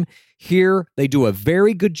team. Here, they do a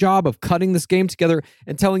very good job of cutting this game together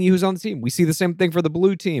and telling you who's on the team. We see the same thing for the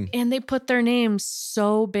blue team. And they put their names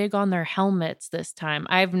so big on their helmets this time.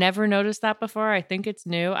 I've never noticed that before. I think it's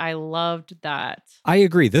new. I loved that. I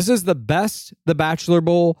agree. This is the best the Bachelor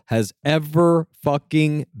Bowl has ever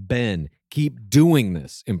fucking been. Keep doing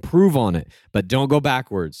this. Improve on it, but don't go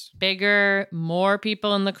backwards. Bigger, more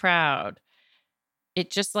people in the crowd. It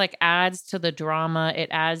just like adds to the drama. It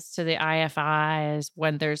adds to the IFIs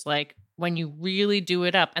when you really do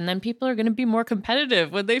it up. And then people are going to be more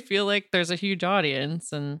competitive when they feel like there's a huge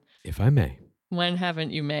audience. And if I may, when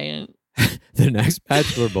haven't you mayn't? The next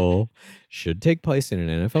Bachelor Bowl should take place in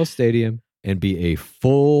an NFL stadium and be a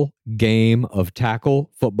full game of tackle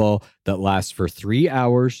football that lasts for 3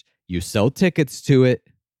 hours. You sell tickets to it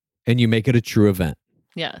and you make it a true event.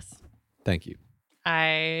 Yes. Thank you.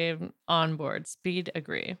 I'm on board. Speed,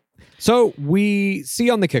 agree. So we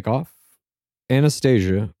see on the kickoff,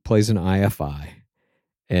 Anastasia plays an IFI,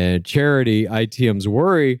 and Charity, ITM's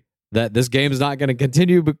worry that this game is not going to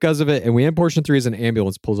continue because of it. And we end portion 3 as an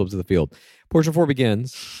ambulance pulls up to the field. Portion 4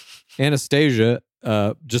 begins. Anastasia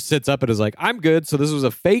just sits up and is like, I'm good. So this was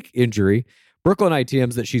a fake injury. Brooklyn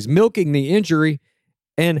ITMs that she's milking the injury.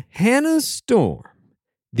 And Hannah Storm,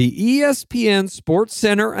 the ESPN Sports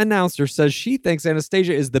Center announcer, says she thinks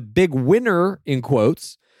Anastasia is the big winner, in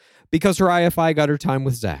quotes, because her IFI got her time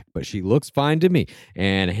with Zach. But she looks fine to me.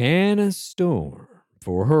 And Hannah Storm,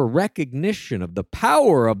 for her recognition of the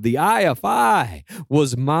power of the IFI,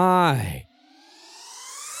 was my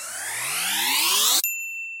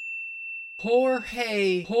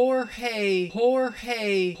Jorge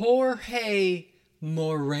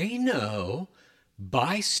Moreno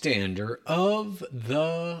Bystander of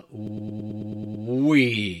the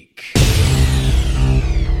Week.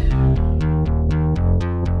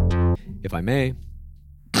 If I may.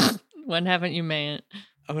 When haven't you mayn't?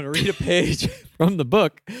 I'm going to read a page from the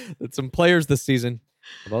book that some players this season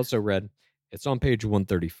have also read. It's on page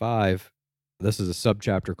 135. This is a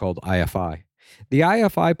subchapter called IFI. The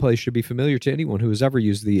IFI play should be familiar to anyone who has ever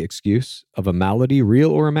used the excuse of a malady, real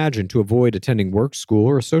or imagined, to avoid attending work, school,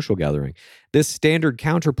 or a social gathering. This standard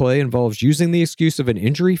counterplay involves using the excuse of an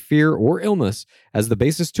injury, fear, or illness as the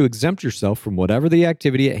basis to exempt yourself from whatever the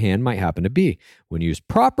activity at hand might happen to be. When used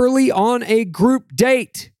properly on a group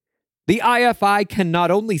date, the IFI can not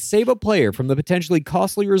only save a player from the potentially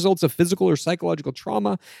costly results of physical or psychological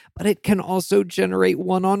trauma, but it can also generate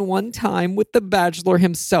one-on-one time with the Bachelor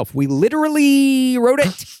himself. We literally wrote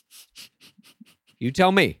it. You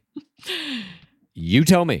tell me. You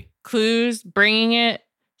tell me. Clues, bringing it,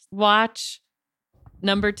 watch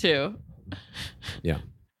number 2. Yeah.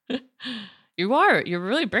 You're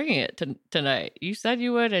really bringing it tonight. You said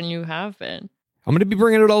you would, and you have been. I'm going to be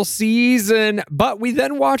bringing it all season, but we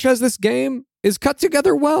then watch as this game is cut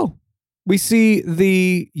together well. We see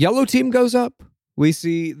the yellow team goes up. We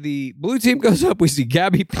see the blue team goes up. We see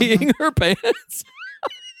Gabby peeing her pants.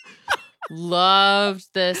 Loved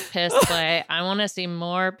this piss play. I want to see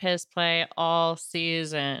more piss play all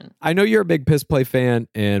season. I know you're a big piss play fan,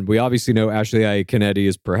 and we obviously know Ashley Iaconetti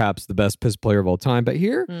is perhaps the best piss player of all time. But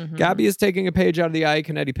here, Gabby is taking a page out of the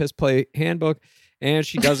Iaconetti piss play handbook. And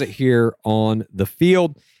she does it here on the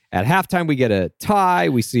field. At halftime, we get a tie.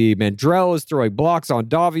 We see Mandrell is throwing blocks on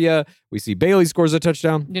Davia. We see Bailey scores a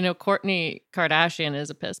touchdown. You know, Kourtney Kardashian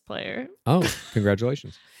is a piss player. Oh,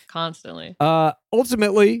 congratulations. Constantly.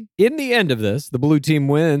 Ultimately, in the end of this, the blue team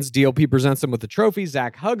wins. DLP presents them with the trophy.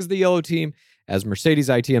 Zach hugs the yellow team as Mercedes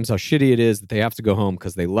ITMs how shitty it is that they have to go home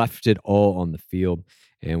because they left it all on the field.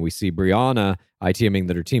 And we see Brianna ITMing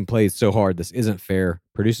that her team plays so hard, this isn't fair,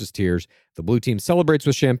 produces tears. The blue team celebrates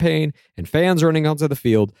with champagne and fans running onto the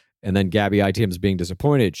field. And then Gabby ITMs being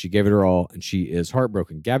disappointed. She gave it her all and she is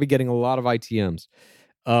heartbroken. Gabby getting a lot of ITMs.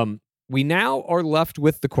 We now are left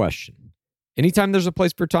with the question. Anytime there's a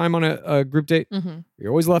place for time on a group date, you're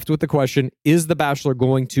always left with the question, is the Bachelor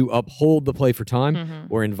going to uphold the play for time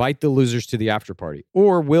or invite the losers to the after party?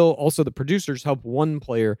 Or will also the producers help one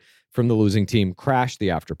player from the losing team crash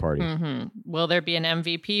the after party? Will there be an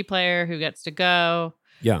MVP player who gets to go?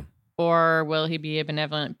 Yeah. Or will he be a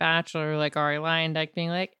benevolent bachelor like Ari Lyondike being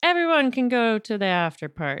like, everyone can go to the after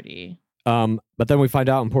party? But then we find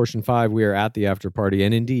out in portion 5, we are at the after party.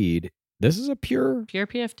 And indeed, this is a pure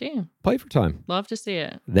PFT. play for time. Love to see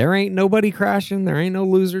it. There ain't nobody crashing. There ain't no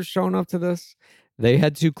losers showing up to this. They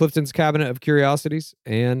head to Clifton's Cabinet of Curiosities,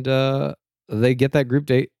 and they get that group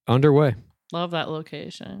date underway. Love that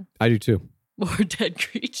location. I do too. More dead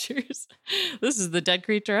creatures. This is the dead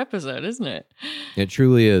creature episode, isn't it? It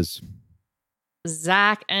truly is.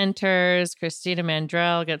 Zach enters. Christina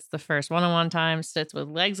Mandrell gets the first one-on-one time, sits with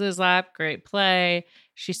Legs' lap. Great play.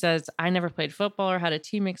 She says, I never played football or had a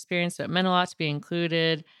team experience, so it meant a lot to be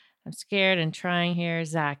included. I'm scared and trying here.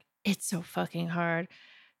 Zach, it's so fucking hard.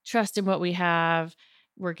 Trust in what we have.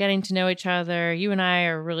 We're getting to know each other. You and I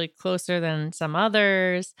are really closer than some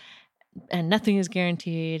others, and nothing is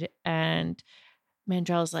guaranteed. And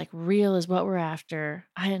Mandrell's like, real is what we're after.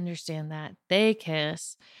 I understand that. They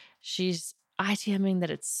kiss. She's ITMing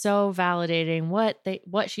that it's so validating.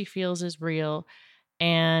 What she feels is real.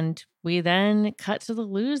 And we then cut to the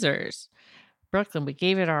losers. Brooklyn, we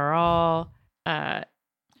gave it our all.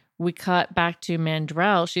 We cut back to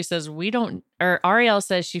Mandrell. She says, Ariel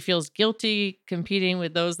says she feels guilty competing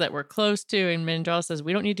with those that we're close to. And Mandrell says,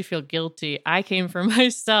 we don't need to feel guilty. I came for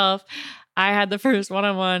myself. I had the first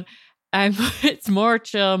one-on-one. It's more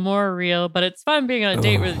chill, more real, but it's fun being on a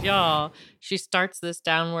date with y'all. She starts this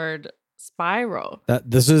downward spiral.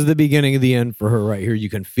 This is the beginning of the end for her right here. You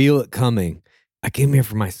can feel it coming. I came here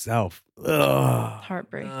for myself. Ugh.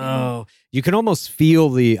 Heartbreaking. Oh, you can almost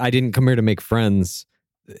feel I didn't come here to make friends.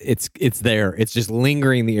 It's there. It's just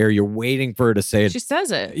lingering in the air. You're waiting for her to say it. She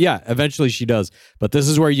says it. Yeah, eventually she does. But this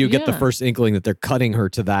is where you get the first inkling that they're cutting her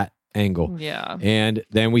to that angle. Yeah. And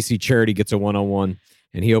then we see Charity gets a one-on-one,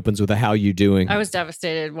 and he opens with a how you doing. I was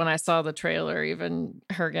devastated when I saw the trailer, even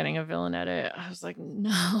her getting a villain edit. I was like,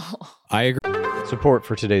 no. I agree. Support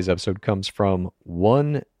for today's episode comes from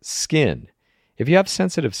OneSkin. If you have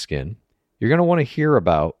sensitive skin, you're going to want to hear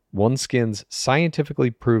about OneSkin's scientifically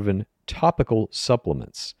proven topical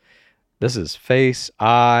supplements. This is face,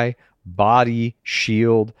 eye, body,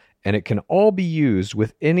 shield, and it can all be used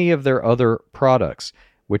with any of their other products,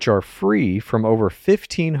 which are free from over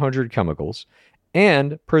 1,500 chemicals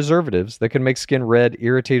and preservatives that can make skin red,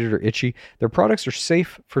 irritated, or itchy. Their products are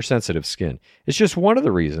safe for sensitive skin. It's just one of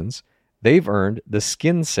the reasons they've earned the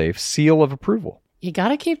Skin Safe seal of approval. You got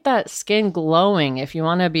to keep that skin glowing if you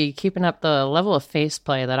want to be keeping up the level of face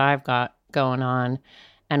play that I've got going on.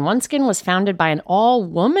 And OneSkin was founded by an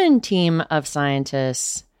all-woman team of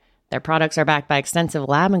scientists. Their products are backed by extensive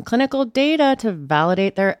lab and clinical data to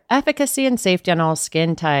validate their efficacy and safety on all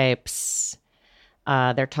skin types.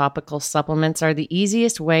 Their topical supplements are the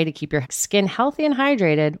easiest way to keep your skin healthy and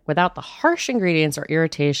hydrated without the harsh ingredients or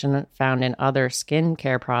irritation found in other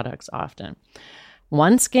skincare products often.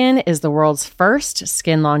 OneSkin is the world's first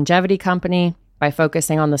skin longevity company. By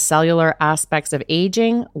focusing on the cellular aspects of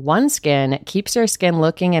aging, OneSkin keeps your skin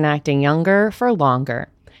looking and acting younger for longer.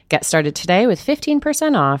 Get started today with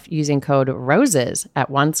 15% off using code ROSES at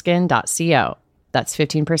oneskin.co. That's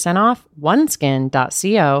 15% off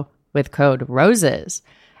oneskin.co with code ROSES.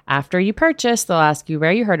 After you purchase, they'll ask you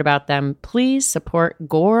where you heard about them. Please support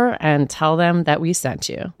Gore and tell them that we sent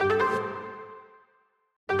you.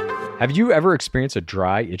 Have you ever experienced a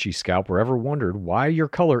dry, itchy scalp or ever wondered why your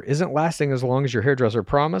color isn't lasting as long as your hairdresser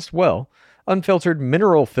promised? Well, unfiltered,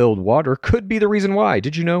 mineral-filled water could be the reason why.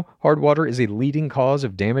 Did you know hard water is a leading cause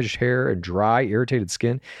of damaged hair and dry, irritated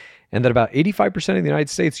skin? And that about 85% of the United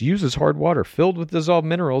States uses hard water filled with dissolved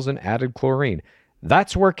minerals and added chlorine.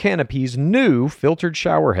 That's where Canopy's new filtered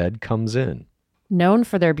shower head comes in. Known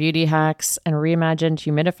for their beauty hacks and reimagined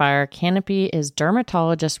humidifier, Canopy is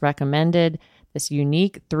dermatologist recommended. This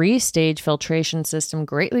unique 3-stage filtration system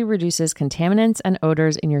greatly reduces contaminants and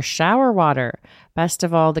odors in your shower water. Best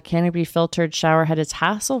of all, the Canopy filtered shower head is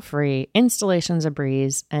hassle-free, installation's a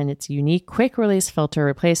breeze, and its unique quick-release filter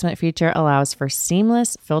replacement feature allows for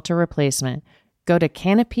seamless filter replacement. Go to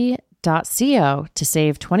canopy.co to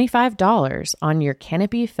save $25 on your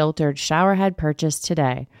Canopy filtered shower head purchase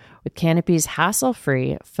today with Canopy's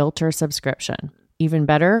hassle-free filter subscription. Even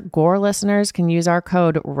better, Gore listeners can use our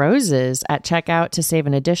code ROSES at checkout to save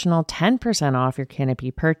an additional 10% off your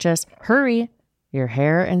Canopy purchase. Hurry, your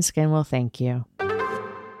hair and skin will thank you.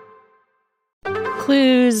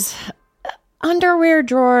 Clues. Underwear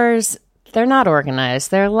drawers, They're not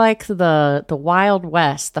organized. They're like the Wild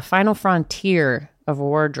West, the final frontier of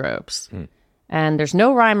wardrobes. And there's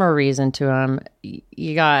no rhyme or reason to them.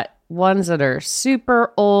 You got ones that are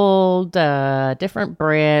super old, different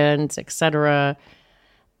brands, etc.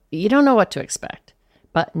 You don't know what to expect.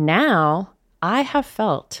 But now I have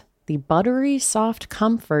felt the buttery soft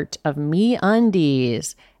comfort of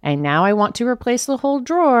MeUndies. And now I want to replace the whole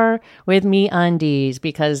drawer with MeUndies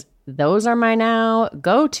because those are my now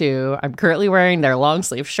go-to. I'm currently wearing their long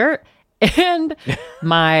sleeve shirt and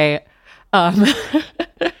my,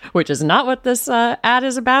 which is not what this ad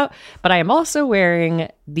is about, but I am also wearing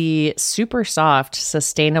the super soft,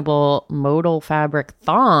 sustainable modal fabric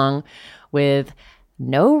thong with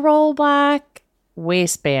no rollback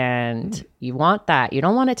waistband. You want that. You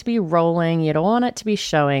don't want it to be rolling. You don't want it to be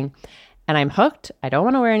showing. And I'm hooked. I don't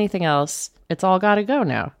want to wear anything else. It's all got to go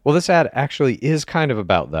now. Well, this ad actually is kind of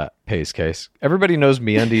about that, Pace Case. Everybody knows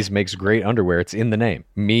MeUndies makes great underwear. It's in the name,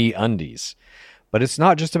 MeUndies. But it's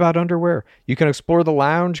not just about underwear. You can explore the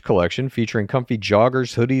lounge collection featuring comfy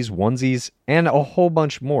joggers, hoodies, onesies, and a whole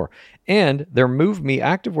bunch more. And their Move Me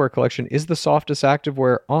activewear collection is the softest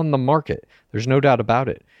activewear on the market. There's no doubt about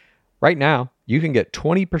it. Right now, you can get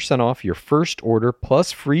 20% off your first order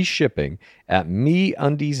plus free shipping at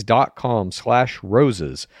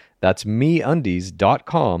MeUndies.com/roses. That's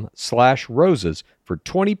MeUndies.com/roses for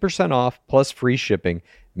 20% off plus free shipping.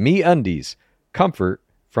 MeUndies, comfort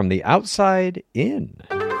from the outside in.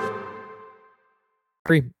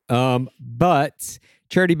 But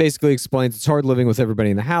Charity basically explains it's hard living with everybody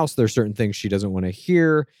in the house. There's certain things she doesn't want to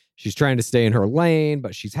hear. She's trying to stay in her lane,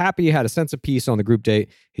 but she's happy, had a sense of peace on the group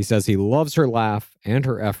date. He says he loves her laugh and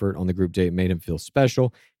her effort on the group date made him feel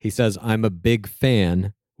special. He says, I'm a big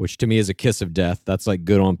fan, which to me is a kiss of death. That's like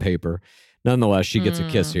good on paper. Nonetheless, she gets a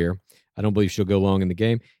kiss here. I don't believe she'll go long in the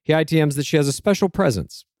game. He ITMs that she has a special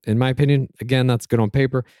presence. In my opinion, again, that's good on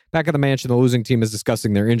paper. Back at the mansion, the losing team is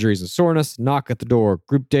discussing their injuries and soreness. Knock at the door.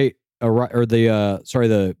 Group date,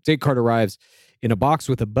 the date card arrives in a box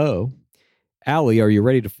with a bow. Allie, are you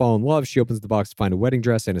ready to fall in love? She opens the box to find a wedding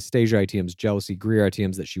dress. Anastasia ITMs jealousy. Greer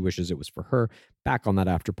ITMs that she wishes it was for her. Back on that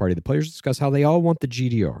after party, the players discuss how they all want the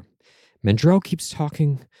GDR. Mandrell keeps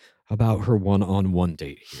talking about her one-on-one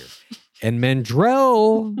date here. And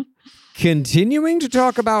Mandrell continuing to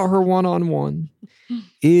talk about her one-on-one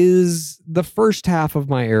is the first half of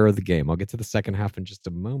my era of the game. I'll get to the second half in just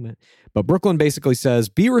a moment. But Brooklyn basically says,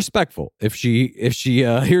 be respectful. If she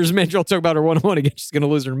hears Mandrell talk about her one-on-one again, she's going to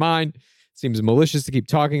lose her mind. Seems malicious to keep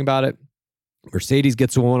talking about it. Mercedes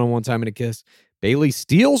gets a one-on-one time and a kiss. Bailey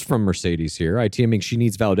steals from Mercedes here, ITMing she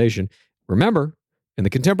needs validation. Remember, in the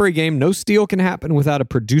contemporary game, no steal can happen without a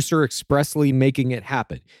producer expressly making it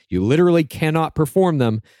happen. You literally cannot perform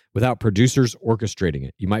them without producers orchestrating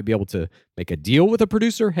it. You might be able to make a deal with a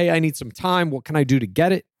producer. Hey, I need some time. What can I do to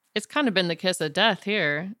get it? It's kind of been the kiss of death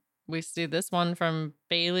here. We see this one from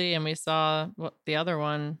Bailey, and we saw the other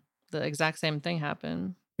one, the exact same thing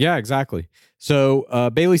happen. Yeah, exactly. So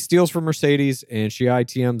Bailey steals from Mercedes, and she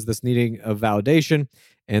ITMs this needing of validation.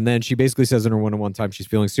 And then she basically says in her one-on-one time, she's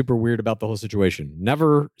feeling super weird about the whole situation.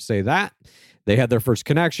 Never say that. They had their first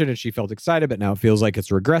connection, and she felt excited, but now it feels like it's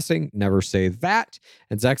regressing. Never say that.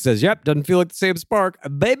 And Zach says, yep, doesn't feel like the same spark.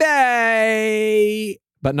 Baby!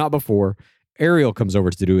 But not before. Ariel comes over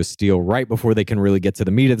to do a steal right before they can really get to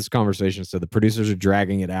the meat of this conversation. So the producers are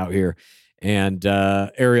dragging it out here. And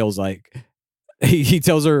Ariel's like... He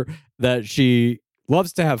tells her that she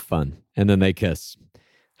loves to have fun, and then they kiss.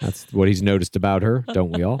 That's what he's noticed about her,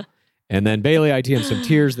 don't we all? And then Bailey ITMs some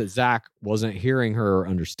tears that Zach wasn't hearing her or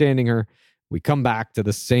understanding her. We come back to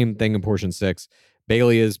the same thing in portion 6.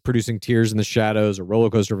 Bailey is producing tears in the shadows, a roller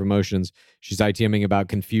coaster of emotions. She's ITMing about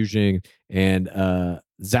confusion, and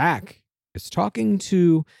Zach is talking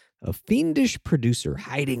to a fiendish producer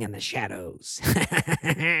hiding in the shadows.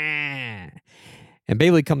 And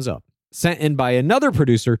Bailey comes up, sent in by another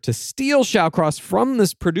producer to steal Shawcross from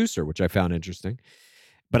this producer, which I found interesting.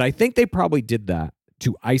 But I think they probably did that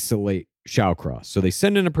to isolate Shawcross. So they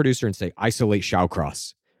send in a producer and say, isolate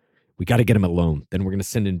Shawcross. We got to get him alone. Then we're going to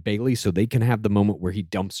send in Bailey so they can have the moment where he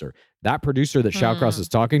dumps her. That producer that Shawcross is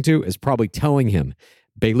talking to is probably telling him,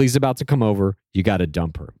 Bailey's about to come over. You got to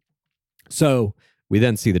dump her. So we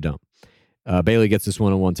then see the dump. Bailey gets this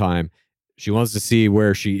one-on-one time. She wants to see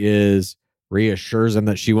where she is. Reassures him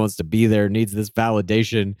that she wants to be there, needs this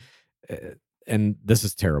validation. And this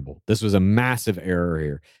is terrible. This was a massive error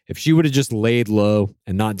here. If she would have just laid low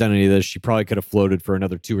and not done any of this, she probably could have floated for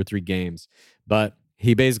another 2 or 3 games. But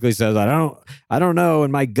he basically says, I don't know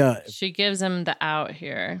in my gut. She gives him the out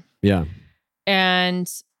here. Yeah.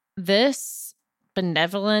 And this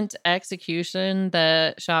benevolent execution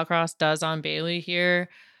that Shawcross does on Bailey here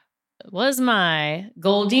was my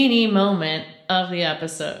Goldini moment of the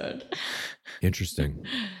episode. Interesting.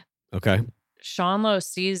 Okay. Sean Lowe's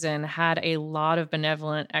season had a lot of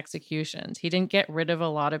benevolent executions. He didn't get rid of a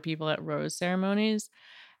lot of people at rose ceremonies.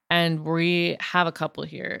 And we have a couple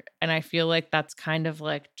here. And I feel like that's kind of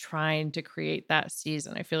like trying to create that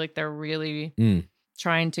season. I feel like they're really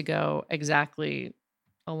trying to go exactly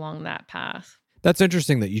along that path. That's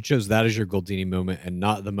interesting that you chose that as your Goldini moment and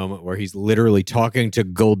not the moment where he's literally talking to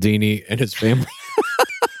Goldini and his family.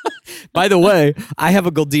 By the way, I have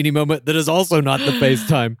a Goldini moment that is also not the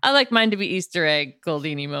FaceTime. I like mine to be Easter egg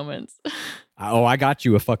Goldini moments. Oh, I got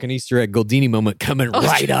you a fucking Easter egg Goldini moment coming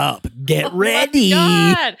right up. Get ready.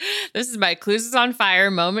 God. This is my Clues is on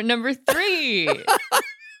Fire moment number 3.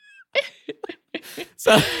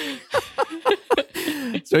 So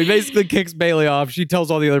he basically kicks Bailey off. She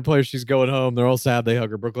tells all the other players she's going home. They're all sad. They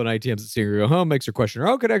hug her. Brooklyn ITMs seeing her go home, makes her question her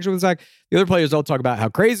own connection with Zach. The other players all talk about how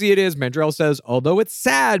crazy it is. Mandrell says, although it's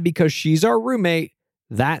sad because she's our roommate,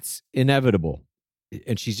 that's inevitable.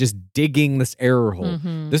 And she's just digging this error hole.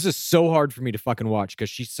 This is so hard for me to fucking watch because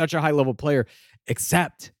she's such a high-level player,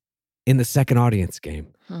 except in the second audience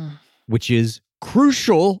game, which is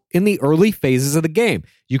crucial in the early phases of the game.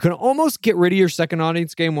 You can almost get rid of your second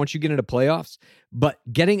audience game once you get into playoffs, but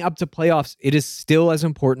getting up to playoffs, it is still as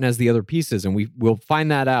important as the other pieces, and we'll find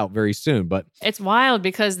that out very soon. But it's wild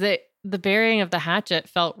because the burying of the hatchet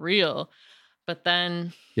felt real, but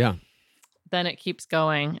then it keeps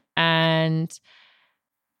going, and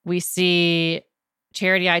we see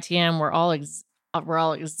Charity ITM. We're all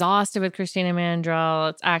exhausted with Christina Mandrell.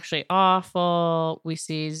 It's actually awful. We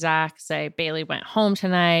see Zach say, Bailey went home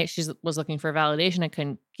tonight. She was looking for validation I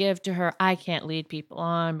couldn't give to her. I can't lead people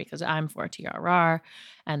on because I'm for TRR.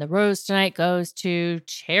 And the rose tonight goes to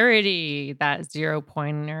Charity, that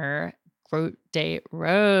 0-pointer group date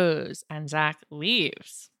rose. And Zach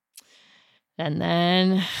leaves. And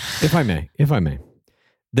then... If I may,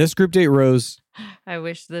 this group date rose... I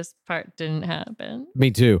wish this part didn't happen. Me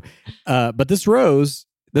too. But this rose,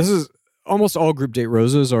 this is almost all group date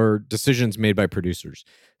roses are decisions made by producers.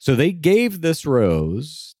 So they gave this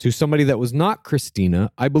rose to somebody that was not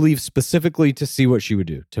Christina, I believe specifically to see what she would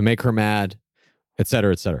do, to make her mad, et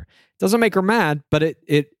cetera, et cetera. It doesn't make her mad, but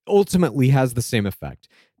it ultimately has the same effect.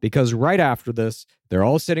 Because right after this, they're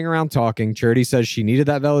all sitting around talking. Charity says she needed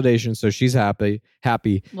that validation, so she's happy.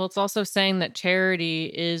 Well, it's also saying that Charity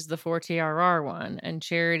is the 4TRR one, and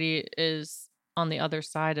Charity is on the other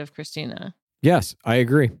side of Christina. Yes, I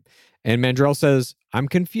agree. And Mandrell says, I'm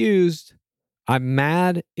confused. I'm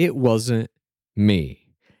mad it wasn't me.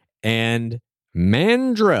 And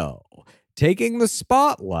Mandrell, taking the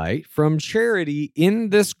spotlight from Charity in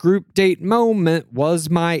this group date moment, was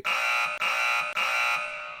my...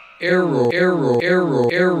 Error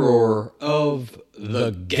of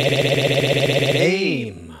the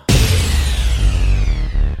game.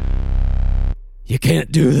 You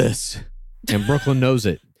can't do this. And Brooklyn knows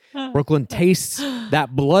it. Brooklyn tastes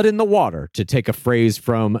that blood in the water, to take a phrase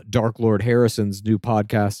from Dark Lord Harrison's new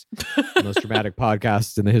podcast, the most dramatic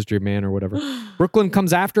podcast in the history of man or whatever. Brooklyn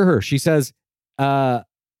comes after her. She says, every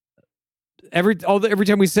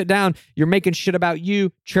time we sit down, you're making shit about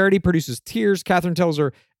you. Charity produces tears. Catherine tells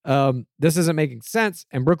her, this isn't making sense.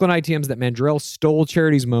 And Brooklyn ITMs that Mandrell stole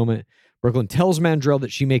Charity's moment. Brooklyn tells Mandrell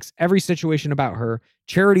that she makes every situation about her.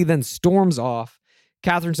 Charity then storms off.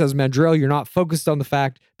 Catherine says, Mandrell, you're not focused on the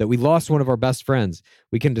fact that we lost one of our best friends.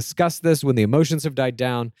 We can discuss this when the emotions have died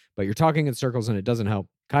down, but you're talking in circles and it doesn't help.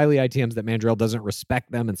 Kylie ITMs that Mandrell doesn't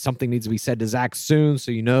respect them and something needs to be said to Zach soon, so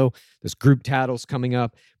you know this group tattle's coming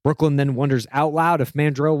up. Brooklyn then wonders out loud if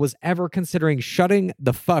Mandrell was ever considering shutting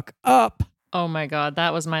the fuck up. Oh my God,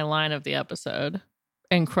 that was my line of the episode.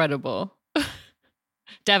 Incredible.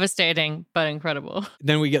 Devastating, but incredible.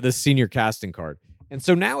 Then we get this senior casting card. And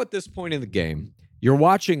so now at this point in the game, you're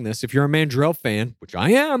watching this. If you're a Mandrell fan, which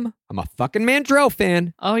I am, I'm a fucking Mandrell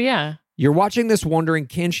fan. Oh, yeah. You're watching this wondering,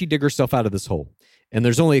 can she dig herself out of this hole? And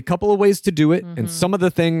there's only a couple of ways to do it. And some of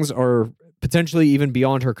the things are potentially even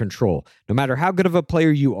beyond her control. No matter how good of a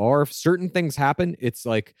player you are, if certain things happen, it's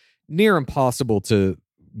like near impossible to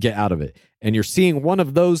get out of it. And you're seeing one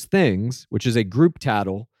of those things, which is a group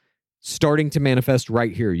tattle, starting to manifest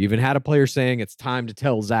right here. You even had a player saying it's time to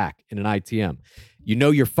tell Zach in an ITM. You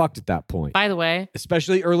know you're fucked at that point. By the way,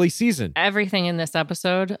 especially early season. Everything in this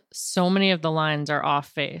episode, so many of the lines are off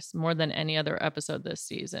face, more than any other episode this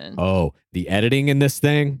season. Oh, the editing in this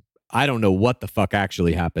thing, I don't know what the fuck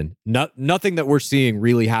actually happened. Nothing that we're seeing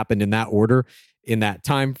really happened in that order, in that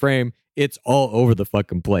time frame. It's all over the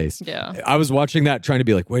fucking place. Yeah. I was watching that trying to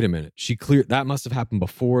be like, wait a minute, that must have happened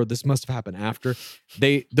before, this must have happened after.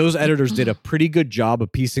 Those editors did a pretty good job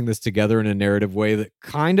of piecing this together in a narrative way that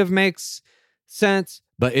kind of makes sense,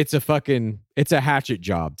 but it's a hatchet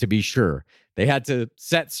job, to be sure. They had to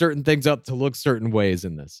set certain things up to look certain ways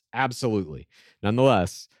in this. Absolutely.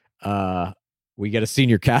 Nonetheless, we get a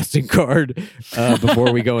senior casting card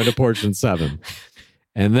before we go into portion 7.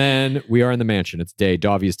 And then we are in the mansion. It's day.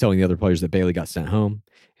 Davi is telling the other players that Bailey got sent home.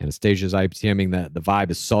 Anastasia's ITMing that the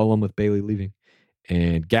vibe is solemn with Bailey leaving.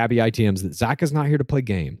 And Gabby ITMs that Zach is not here to play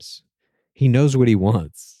games. He knows what he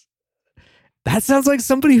wants. That sounds like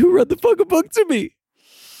somebody who read the fucking book to me.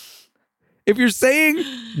 If you're saying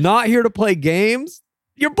not here to play games,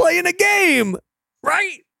 you're playing a game,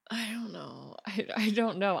 right? I don't know. I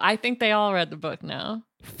don't know. I think they all read the book now.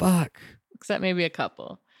 Fuck. Except maybe a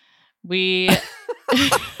couple. We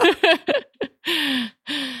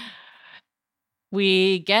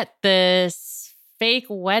get this fake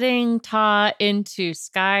wedding taught into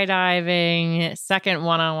skydiving, second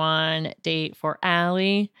one-on-one date for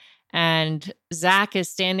Allie. And Zach is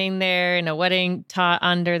standing there in a wedding taught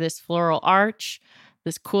under this floral arch.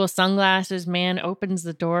 This cool sunglasses man opens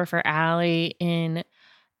the door for Allie in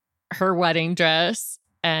her wedding dress.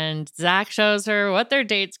 And Zach shows her what their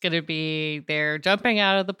date's going to be. They're jumping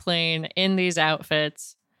out of the plane in these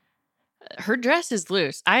outfits. Her dress is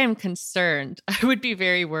loose. I am concerned. I would be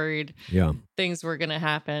very worried things were going to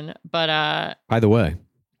happen. But by the way,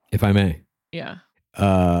 if I may. Yeah.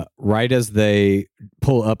 Right as they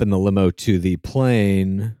pull up in the limo to the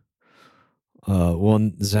plane,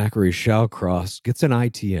 one Zachary Shallcross gets an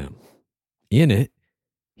ITM. In it,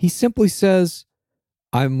 he simply says,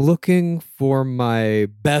 I'm looking for my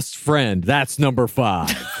best friend. That's number 5.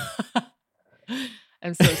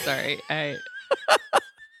 I'm so sorry.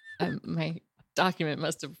 My document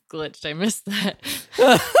must have glitched. I missed that.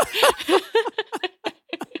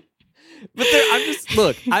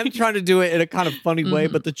 But I'm trying to do it in a kind of funny way,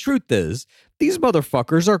 but the truth is, these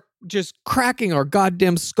motherfuckers are just cracking our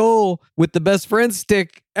goddamn skull with the best friend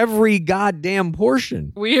stick every goddamn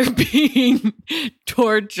portion. We are being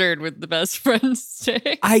tortured with the best friend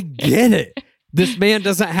stick. I get it. This man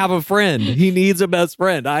doesn't have a friend. He needs a best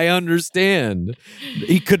friend. I understand.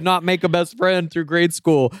 He could not make a best friend through grade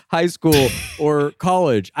school, high school, or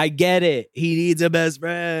college. I get it. He needs a best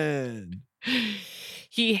friend.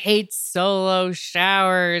 He hates solo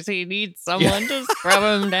showers. He needs someone to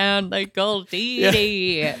scrub him down like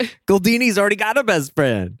Goldini. Yeah. Goldini's already got a best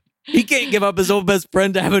friend. He can't give up his old best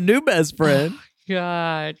friend to have a new best friend.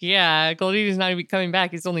 God, yeah. Goldini's not even coming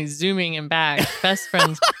back. He's only zooming him back. Best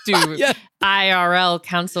friends do IRL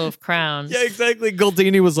Council of Crowns. Yeah, exactly.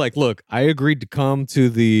 Goldini was like, look, I agreed to come to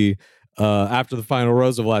the after the final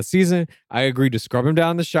rose of last season. I agreed to scrub him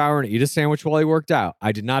down in the shower and eat a sandwich while he worked out.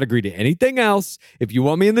 I did not agree to anything else. If you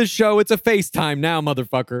want me in this show, it's a FaceTime now,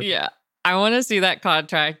 motherfucker. Yeah. I want to see that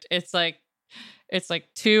contract. It's like 2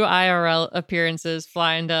 IRL appearances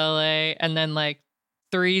flying to LA and then like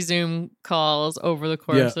 3 Zoom calls over the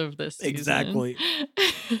course of this season. Exactly.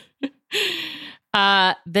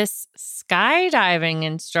 This skydiving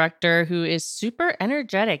instructor who is super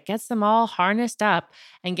energetic gets them all harnessed up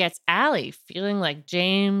and gets Allie feeling like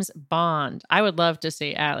James Bond. I would love to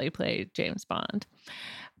see Allie play James Bond.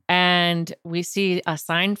 And we see a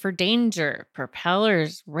sign for danger.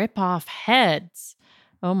 Propellers rip off heads.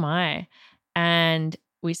 Oh my. And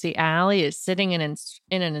we see Allie is sitting in an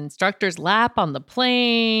instructor's lap on the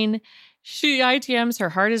plane. She ITMs,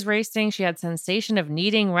 her heart is racing. She had sensation of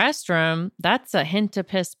needing restroom. That's a hint to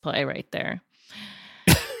piss play right there.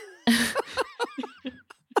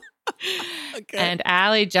 Okay. And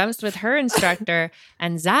Allie jumps with her instructor,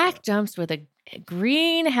 and Zach jumps with a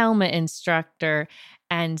green helmet instructor.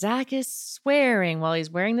 And Zach is swearing while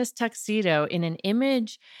he's wearing this tuxedo in an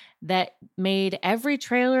image that made every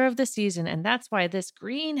trailer of the season. And that's why this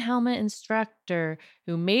green helmet instructor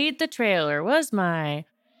who made the trailer was my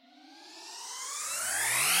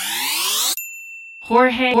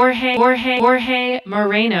Jorge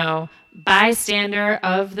Moreno, bystander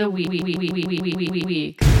of the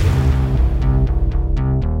week.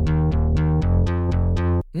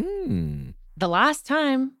 The last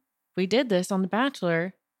time we did this on The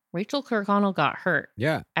Bachelor, Rachel Kirkconnell got hurt.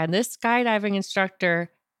 Yeah. And this skydiving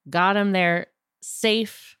instructor got him there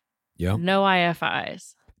safe. Yeah. No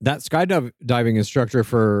IFIs. That skydiving instructor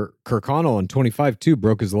for Kirkconnell in 25-2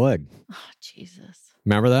 broke his leg. Oh, Jesus.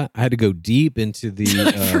 Remember that? I had to go deep into the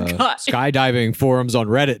skydiving forums on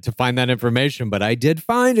Reddit to find that information, but I did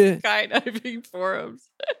find it. Skydiving forums.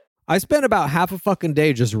 I spent about half a fucking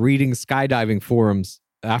day just reading skydiving forums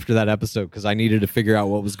after that episode because I needed to figure out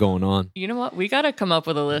what was going on. You know what? We got to come up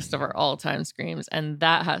with a list of our all-time screams, and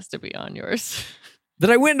that has to be on yours. That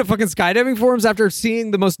I went into fucking skydiving forums after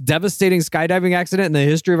seeing the most devastating skydiving accident in the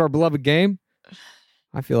history of our beloved game.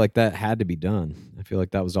 I feel like that had to be done. I feel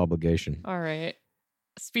like that was obligation. All right.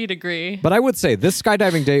 Speed agree. But I would say this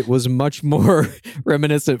skydiving date was much more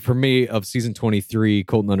reminiscent for me of season 23,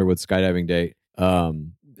 Colton Underwood skydiving date.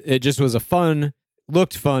 It just was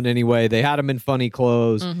looked fun anyway. They had them in funny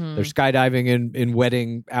clothes. Mm-hmm. They're skydiving in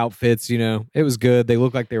wedding outfits, you know. It was good. They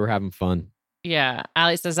looked like they were having fun. Yeah.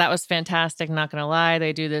 Allie says that was fantastic. Not going to lie.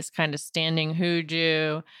 They do this kind of standing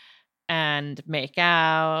hooju and make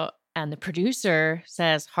out. And the producer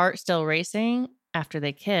says, heart still racing after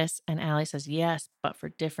they kiss. And Allie says, yes, but for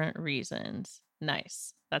different reasons.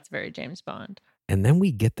 Nice. That's very James Bond. And then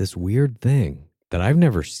we get this weird thing that I've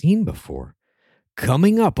never seen before.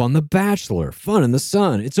 Coming up on The Bachelor, Fun in the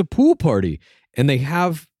Sun. It's a pool party. And they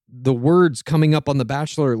have the words coming up on The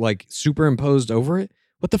Bachelor like superimposed over it.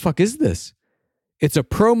 What the fuck is this? It's a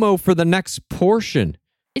promo for the next portion.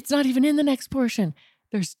 It's not even in the next portion.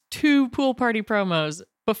 There's 2 pool party promos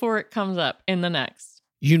before it comes up in the next.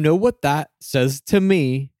 You know what that says to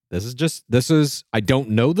me? I don't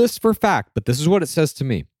know this for fact, but this is what it says to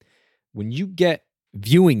me. When you get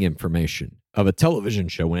viewing information of a television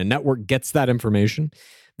show, when a network gets that information,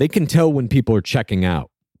 they can tell when people are checking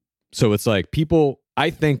out. So it's like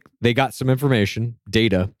I think they got some information,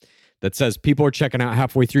 data, that says people are checking out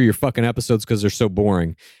halfway through your fucking episodes because they're so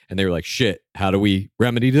boring. And they were like, shit, how do we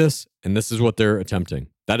remedy this? And this is what they're attempting.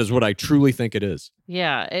 That is what I truly think it is.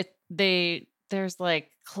 Yeah, there's like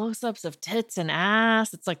close-ups of tits and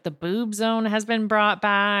ass. It's like the boob zone has been brought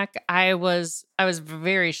back. I was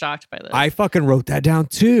very shocked by this. I fucking wrote that down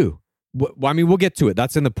too. I mean, we'll get to it.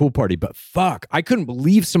 That's in the pool party, but fuck, I couldn't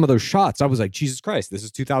believe some of those shots. I was like, Jesus Christ, this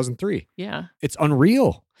is 2003. Yeah. It's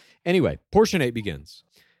unreal. Anyway, portion 8 begins.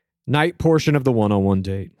 Night portion of the one-on-one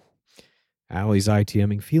date. Allie's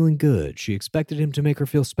ITMing, feeling good. She expected him to make her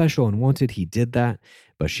feel special and wanted he did that,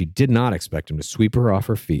 but she did not expect him to sweep her off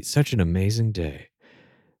her feet. Such an amazing day.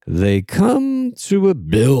 They come to a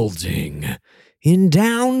building in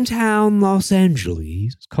downtown Los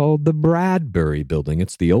Angeles called the Bradbury Building.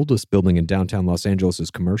 It's the oldest building in downtown Los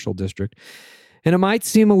Angeles' commercial district, and it might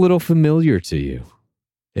seem a little familiar to you.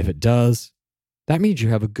 If it does, that means you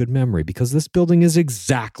have a good memory because this building is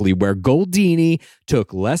exactly where Goldini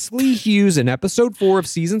took Leslie Hughes in episode 4 of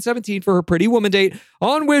season 17 for her Pretty Woman date,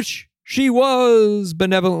 on which she was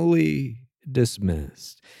benevolently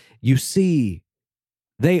dismissed. You see,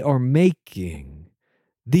 they are making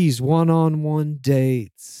these one-on-one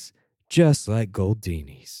dates just like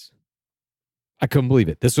Goldini's. I couldn't believe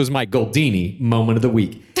it. This was my Goldini moment of the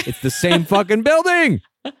week. It's the same fucking building.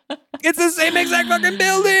 It's the same exact fucking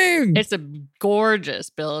building. It's a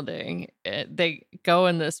gorgeous building. They go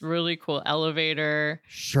in this really cool elevator.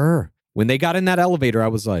 Sure. When they got in that elevator, I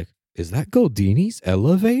was like, is that Goldini's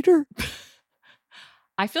elevator?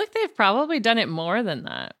 I feel like they've probably done it more than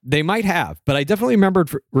that. They might have, but I definitely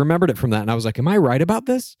remembered it from that. And I was like, am I right about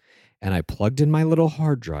this? And I plugged in my little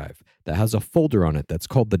hard drive that has a folder on it that's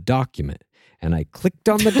called the document. And I clicked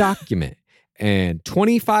on the document. And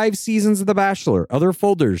 25 seasons of The Bachelor, other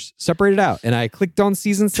folders separated out. And I clicked on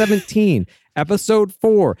season 17, episode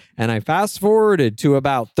 4. And I fast forwarded to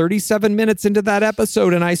about 37 minutes into that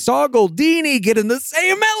episode. And I saw Goldini get in the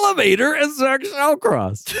same elevator as Zach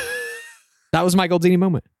Shallcross. That was my Goldini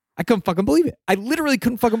moment. I couldn't fucking believe it. I literally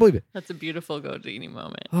couldn't fucking believe it. That's a beautiful Goldini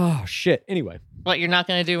moment. Oh, shit. Anyway. What, you're not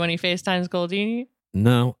going to do when he FaceTimes Goldini?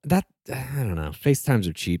 No, I don't know. FaceTimes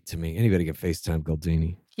are cheap to me. Anybody can FaceTime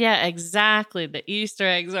Goldini. Yeah, exactly. The Easter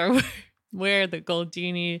eggs are where the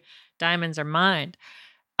Goldini diamonds are mined.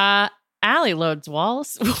 Allie loads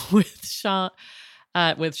walls with Sean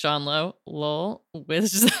Lowe, with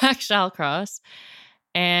Zach Shallcross,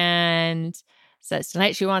 and says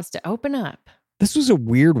tonight she wants to open up. This was a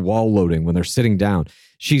weird wall loading when they're sitting down.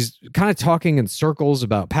 She's kind of talking in circles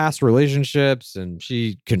about past relationships, and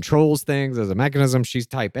she controls things as a mechanism. She's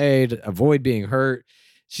type A to avoid being hurt.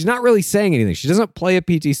 She's not really saying anything. She doesn't play a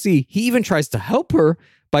PTC. He even tries to help her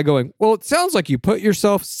by going, well, it sounds like you put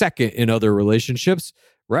yourself second in other relationships,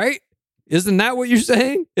 right? Isn't that what you're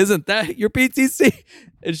saying? Isn't that your PTC?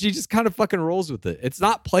 And she just kind of fucking rolls with it. It's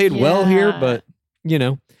not played well here, but, you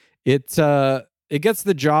know, it gets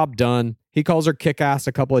the job done. He calls her kick-ass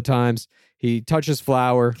a couple of times. He touches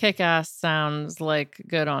Flower. Kick-ass sounds like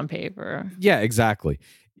good on paper. Yeah, exactly.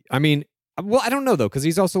 I mean, well, I don't know, though, because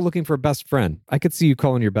he's also looking for a best friend. I could see you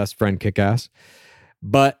calling your best friend kick-ass.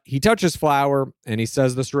 But he touches Flower and he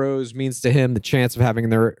says this rose means to him the chance of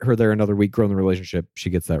having her there another week, grow in the relationship. She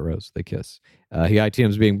gets that rose. They kiss. He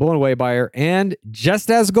ITMs being blown away by her. And just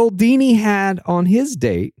as Goldini had on his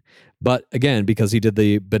date, but again, because he did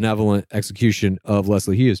the benevolent execution of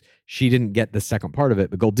Leslie Hughes, she didn't get the second part of it.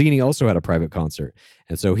 But Goldini also had a private concert.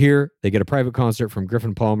 And so here they get a private concert from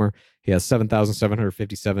Griffin Palmer. He has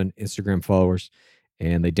 7,757 Instagram followers.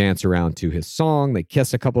 And they dance around to his song. They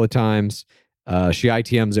kiss a couple of times. She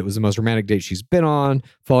ITMs it was the most romantic date she's been on.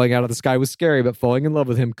 Falling out of the sky was scary, but falling in love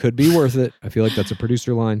with him could be worth it. I feel like that's a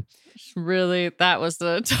producer line. Really, that was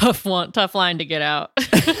the tough line to get out.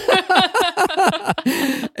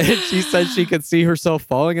 And she said she could see herself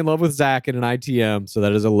falling in love with Zach in an ITM. So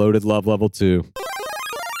that is a loaded love level 2.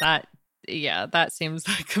 That seems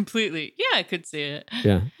like completely. Yeah, I could see it.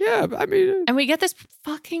 Yeah. I mean, and we get this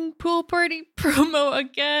fucking pool party promo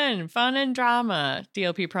again. Fun and drama.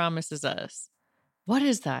 DLP promises us. What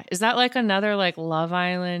is that? Is that like another like Love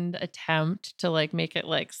Island attempt to like make it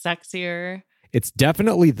like sexier? It's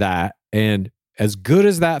definitely that. And as good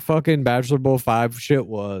as that fucking Bachelor Bowl 5 shit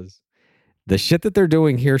was, the shit that they're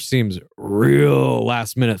doing here seems real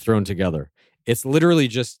last minute thrown together. It's literally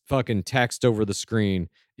just fucking text over the screen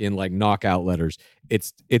in like knockout letters.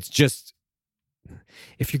 It's just,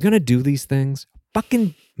 if you're going to do these things,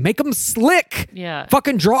 fucking make them slick. Yeah.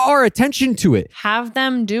 Fucking draw our attention to it. Have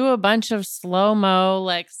them do a bunch of slow-mo,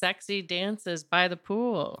 like sexy dances by the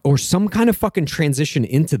pool. Or some kind of fucking transition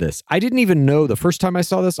into this. I didn't even know the first time I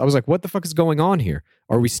saw this. I was like, what the fuck is going on here?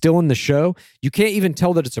 Are we still in the show? You can't even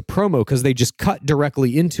tell that it's a promo because they just cut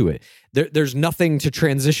directly into it. There's nothing to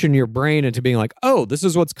transition your brain into being like, oh, this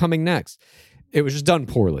is what's coming next. It was just done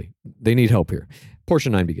poorly. They need help here.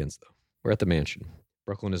 Portion 9 begins, though. We're at the mansion.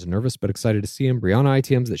 Brooklyn is nervous but excited to see him. Brianna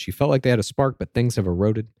ITMs that she felt like they had a spark, but things have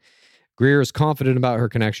eroded. Greer is confident about her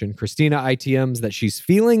connection. Christina ITMs that she's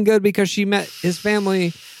feeling good because she met his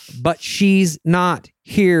family, but she's not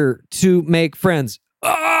here to make friends.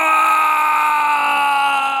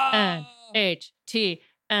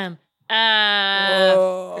 NHTM.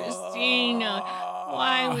 Christina,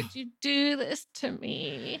 why would you do this to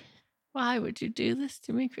me? Why would you do this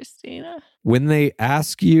to me, Christina? When they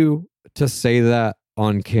ask you to say that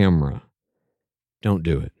on camera, don't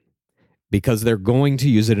do it. Because they're going to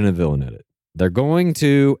use it in a villain edit. They're going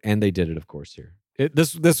to, and they did it, of course, here.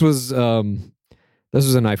 This was a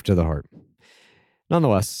knife to the heart.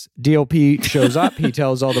 Nonetheless, DLP shows up. He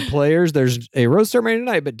tells all the players there's a rose ceremony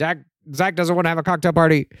tonight, but Zach doesn't want to have a cocktail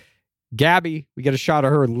party. Gabby, we get a shot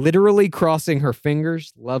of her literally crossing her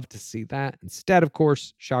fingers. Love to see that. Instead, of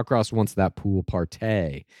course, Shawcross wants that pool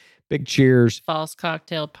party. Big cheers. False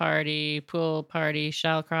cocktail party, pool party,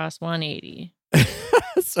 Shallcross 180.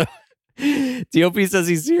 So DLP says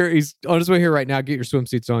he's here. He's on his way here right now. Get your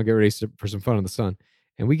swimsuits on. Get ready for some fun in the sun.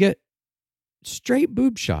 And we get straight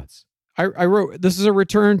boob shots. I wrote, this is a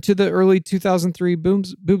return to the early 2003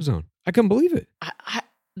 boob zone. I couldn't believe it.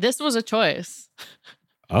 This was a choice.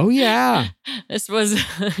 Oh, yeah. This was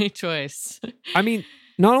a choice. I mean,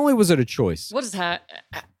 not only was it a choice. What is that?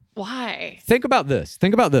 Why? Think about this.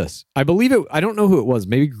 I believe it. I don't know who it was.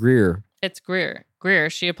 Maybe Greer. It's Greer. Greer.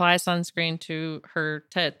 She applies sunscreen to her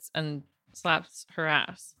tits and slaps her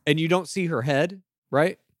ass. And you don't see her head,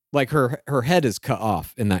 right? Like her head is cut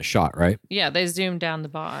off in that shot, right? Yeah, they zoomed down the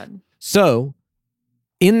bod. So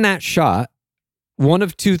in that shot, one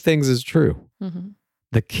of two things is true. Mm-hmm.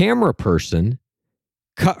 The camera person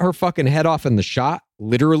cut her fucking head off in the shot,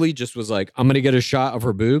 literally just was like, I'm going to get a shot of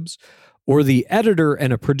her boobs. Or the editor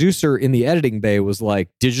and a producer in the editing bay was like,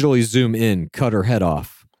 digitally zoom in, cut her head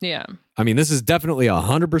off. Yeah. I mean, this is definitely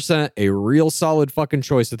 100% a real solid fucking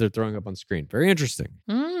choice that they're throwing up on screen. Very interesting.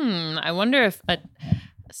 I wonder if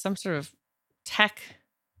some sort of tech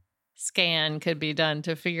scan could be done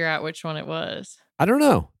to figure out which one it was. I don't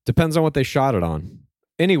know. Depends on what they shot it on.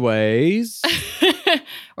 Anyways.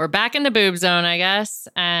 We're back in the boob zone, I guess.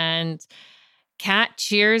 And Kat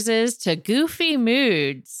cheerses to goofy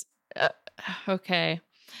moods. Okay.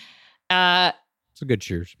 It's a good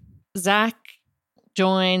cheers. Zach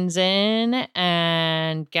joins in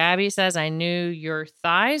and Gabby says, I knew your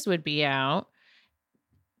thighs would be out.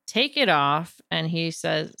 Take it off. And he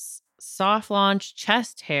says, soft launch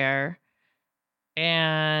chest hair.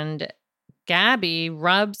 And Gabby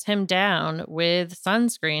rubs him down with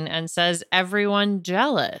sunscreen and says, everyone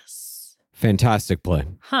jealous. Fantastic play.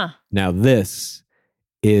 Huh. Now, this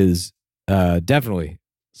is definitely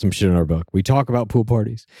some shit in our book. We talk about pool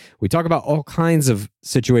parties. We talk about all kinds of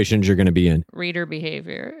situations you're going to be in. Reader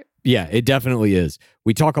behavior. Yeah, it definitely is.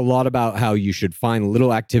 We talk a lot about how you should find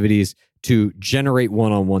little activities to generate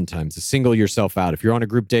one-on-one time, to single yourself out. If you're on a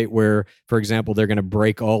group date where, for example, they're going to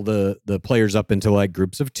break all the players up into like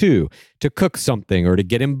groups of 2 to cook something or to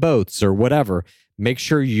get in boats or whatever, make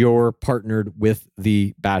sure you're partnered with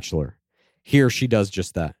the bachelor. Here, she does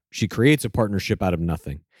just that. She creates a partnership out of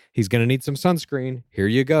nothing. He's going to need some sunscreen. Here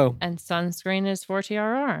you go. And sunscreen is for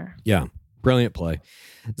TRR. Yeah. Brilliant play.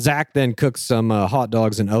 Zach then cooks some hot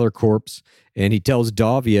dogs and other corpse, and he tells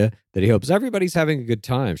Davia that he hopes everybody's having a good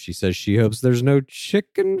time. She says she hopes there's no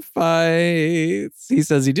chicken fights. He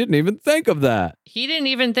says he didn't even think of that. He didn't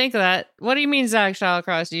even think of that. What do you mean, Zach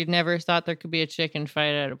Shallcross? You'd never thought there could be a chicken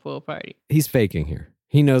fight at a pool party? He's faking here.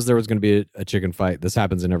 He knows there was going to be a chicken fight. This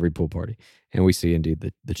happens in every pool party. And we see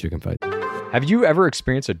indeed the chicken fight. Have you ever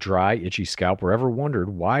experienced a dry, itchy scalp or ever wondered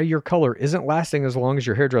why your color isn't lasting as long as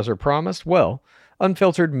your hairdresser promised? Well,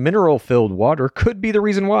 unfiltered, mineral-filled water could be the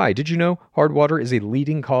reason why. Did you know hard water is a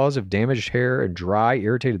leading cause of damaged hair and dry,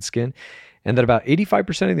 irritated skin? And that about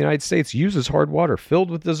 85% of the United States uses hard water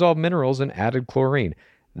filled with dissolved minerals and added chlorine.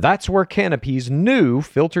 That's where Canopy's new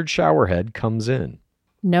filtered shower head comes in.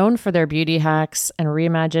 Known for their beauty hacks and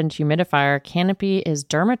reimagined humidifier, Canopy is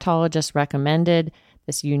dermatologist recommended.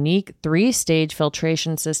 This unique 3-stage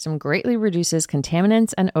filtration system greatly reduces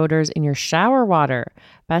contaminants and odors in your shower water.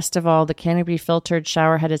 Best of all, the Canopy filtered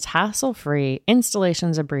shower head is hassle-free,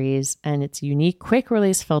 installation's a breeze, and its unique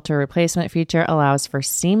quick-release filter replacement feature allows for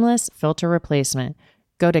seamless filter replacement.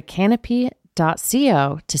 Go to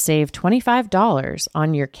canopy.co to save $25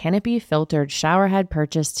 on your Canopy filtered shower head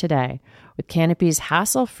purchase today with Canopy's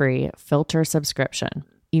hassle-free filter subscription.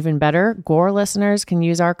 Even better, Gore listeners can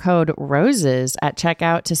use our code ROSES at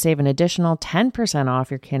checkout to save an additional 10% off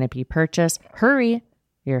your Canopy purchase. Hurry,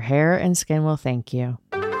 your hair and skin will thank you.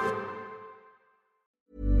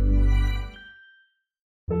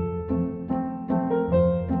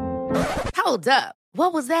 Hold up.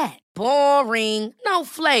 What was that? Boring. No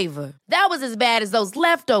flavor. That was as bad as those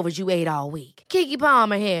leftovers you ate all week. Keke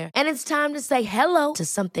Palmer here, and it's time to say hello to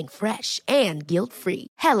something fresh and guilt-free.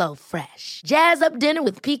 Hello Fresh. Jazz up dinner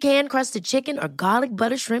with pecan-crusted chicken or garlic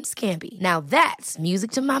butter shrimp scampi. Now that's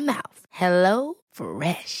music to my mouth. Hello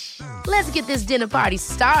Fresh. Let's get this dinner party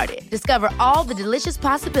started. Discover all the delicious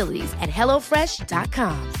possibilities at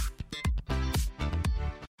hellofresh.com.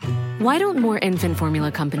 Why don't more infant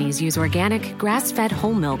formula companies use organic, grass-fed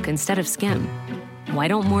whole milk instead of skim? Why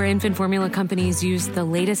don't more infant formula companies use the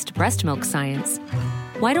latest breast milk science?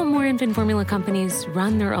 Why don't more infant formula companies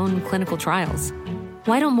run their own clinical trials?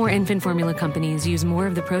 Why don't more infant formula companies use more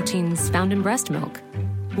of the proteins found in breast milk?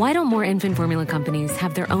 Why don't more infant formula companies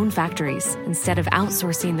have their own factories instead of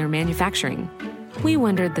outsourcing their manufacturing? We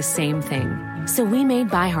wondered the same thing. So we made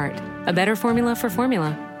ByHeart, a better formula for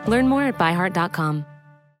formula. Learn more at byheart.com.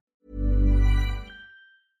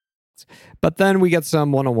 But then we get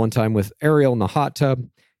some one-on-one time with Ariel in the hot tub.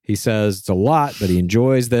 He says it's a lot, but he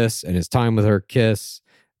enjoys this and his time with her kiss.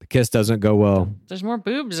 The kiss doesn't go well. There's more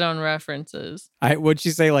boob zone references. What'd she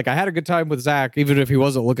say? Like, I had a good time with Zach, even if he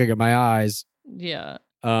wasn't looking at my eyes. Yeah.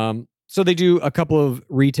 So they do a couple of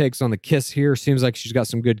retakes on the kiss here. Seems like she's got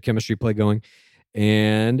some good chemistry play going.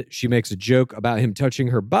 And she makes a joke about him touching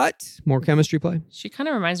her butt. More chemistry play. She kind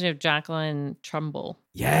of reminds me of Jacqueline Trumbull.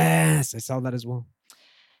 Yes, I saw that as well.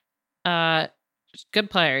 Good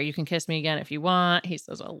player. You can kiss me again if you want. He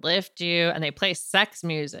says, I'll lift you. And they play sex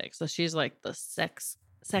music. So she's like the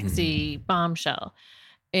sexy bombshell.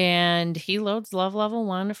 And he loads love level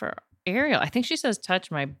 1 for Ariel. I think she says, touch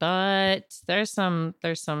my butt. There's some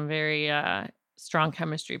very strong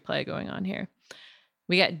chemistry play going on here.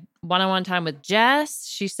 We got one-on-one time with Jess.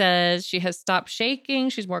 She says she has stopped shaking.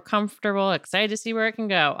 She's more comfortable, excited to see where it can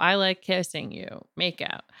go. I like kissing you. Make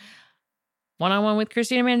out. One-on-one with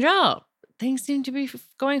Christina Mangel. Things seem to be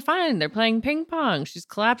going fine. They're playing ping pong. She's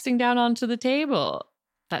collapsing down onto the table.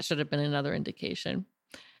 That should have been another indication.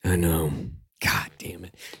 I know. God damn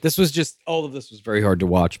it. All of this was very hard to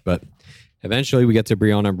watch, but eventually we get to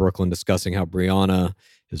Brianna and Brooklyn discussing how Brianna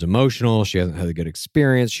is emotional. She hasn't had a good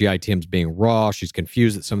experience. She ITMs being raw. She's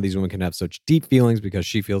confused that some of these women can have such deep feelings because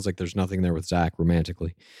she feels like there's nothing there with Zach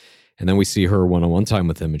romantically. And then we see her one-on-one time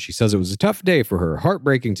with him, and she says it was a tough day for her.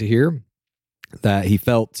 Heartbreaking to hear that he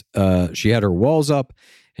felt she had her walls up,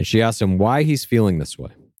 and she asked him why he's feeling this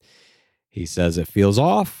way. He says it feels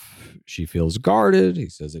off. She feels guarded. He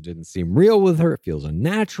says it didn't seem real with her. It feels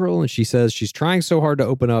unnatural. And she says she's trying so hard to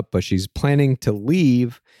open up, but she's planning to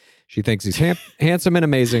leave. She thinks he's handsome and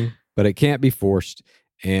amazing, but it can't be forced.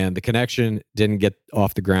 And the connection didn't get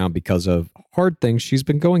off the ground because of hard things she's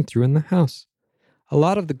been going through in the house. A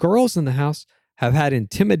lot of the girls in the house have had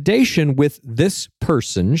intimidation with this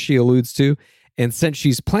person, she alludes to, And since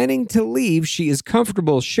she's planning to leave, she is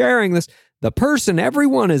comfortable sharing this. The person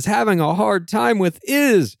everyone is having a hard time with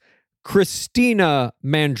is Christina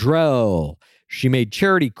Mandrell. She made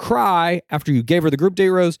Charity cry after you gave her the group date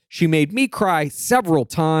rose. She made me cry several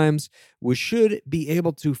times. We should be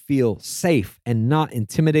able to feel safe and not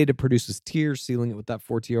intimidated. Produces tears, sealing it with that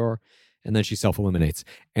 4TR. And then she self-eliminates.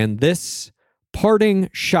 And this parting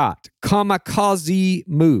shot, kamikaze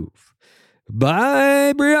move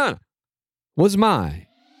by Brianna was my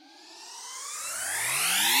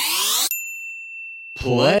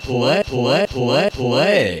Play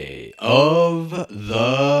of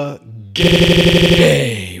the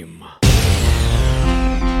game.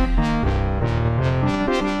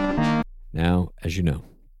 Now, as you know,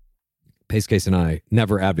 Pace Case and I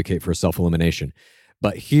never advocate for self-elimination.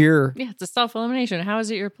 But here... Yeah, it's a self-elimination. How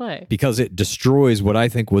is it your play? Because it destroys what I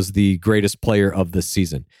think was the greatest player of this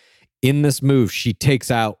season. In this move, she takes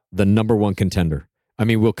out the number one contender. I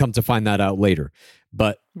mean, we'll come to find that out later.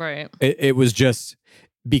 But right. It was just...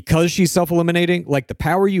 Because she's self-eliminating, like the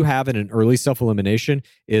power you have in an early self-elimination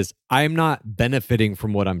is I'm not benefiting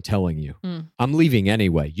from what I'm telling you. I'm leaving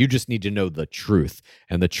anyway. You just need to know the truth.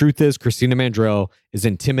 And the truth is Christina Mandrell is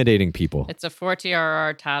intimidating people. It's a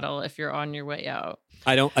 4TRR title if you're on your way out.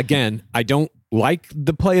 I don't like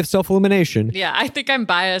the play of self-elimination. Yeah, I think I'm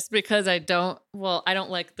biased because I don't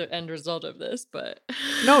like the end result of this, but...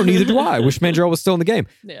 No, neither do I. I wish Mandrell was still in the game.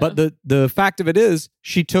 Yeah. But the fact of it is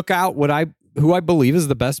she took out who I believe is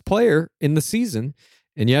the best player in the season.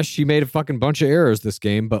 And yes, she made a fucking bunch of errors this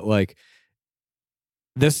game, but like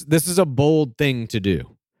this is a bold thing to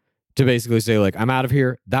do. To basically say like, I'm out of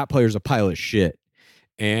here. That player's a pile of shit.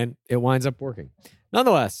 And it winds up working.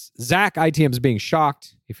 Nonetheless, Zach ITM is being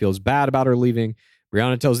shocked. He feels bad about her leaving.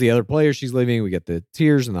 Brianna tells the other players she's leaving. We get the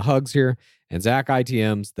tears and the hugs here. And Zach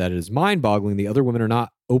ITMs that it is mind-boggling. The other women are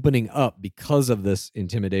not opening up because of this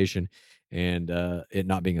intimidation and it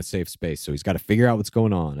not being a safe space. So he's got to figure out what's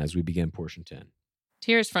going on as we begin portion 10.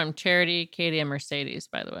 Tears from Charity, Katie, and Mercedes,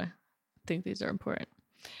 by the way. I think these are important.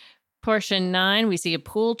 Portion 9, we see a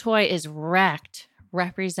pool toy is wrecked,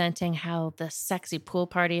 representing how the sexy pool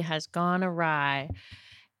party has gone awry.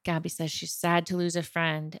 Gabby says she's sad to lose a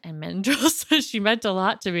friend, and Mandrell says she meant a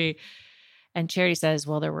lot to me. And Charity says,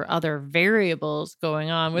 well, there were other variables going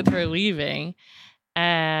on with her leaving.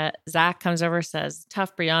 Zach comes over, says,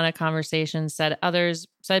 tough Brianna conversation, said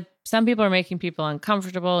some people are making people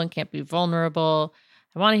uncomfortable and can't be vulnerable.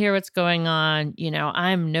 I want to hear what's going on. You know,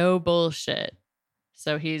 I'm no bullshit.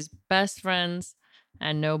 So he's best friends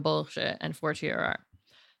and no bullshit and 4TRR.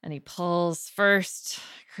 And he pulls first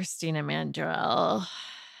Christina Mandrell.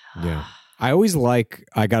 Yeah. I always I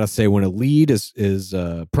got to say, when a lead is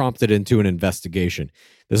prompted into an investigation,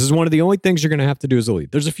 this is one of the only things you're going to have to do as a lead.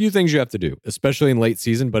 There's a few things you have to do, especially in late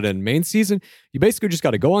season, but in main season, you basically just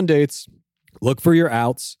got to go on dates, look for your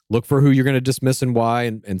outs, look for who you're going to dismiss and why,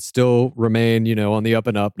 and still remain, on the up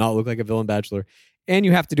and up, not look like a villain bachelor. And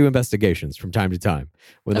you have to do investigations from time to time.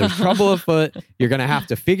 When there's trouble afoot, you're going to have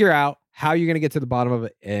to figure out how you're going to get to the bottom of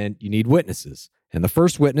it, and you need witnesses. And the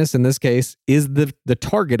first witness in this case is the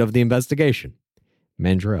target of the investigation,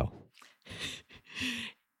 Mandrell.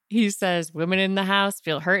 He says, women in the house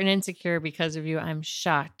feel hurt and insecure because of you. I'm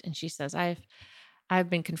shocked. And she says, I've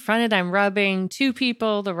been confronted. I'm rubbing two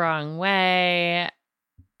people the wrong way.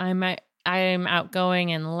 I'm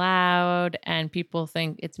outgoing and loud, and people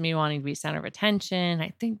think it's me wanting to be center of attention.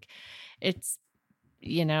 I think it's,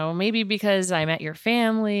 maybe because I met your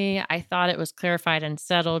family. I thought it was clarified and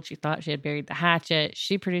settled. She thought she had buried the hatchet.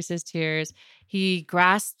 She produces tears. He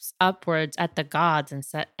grasps upwards at the gods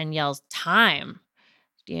and yells, time.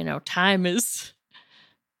 Time is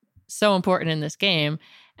so important in this game.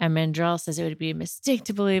 And Mandrell says it would be a mistake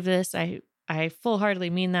to believe this. I full-heartedly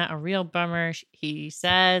mean that. A real bummer. He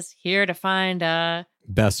says, here to find a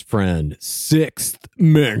best friend, sixth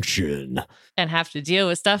mention. And have to deal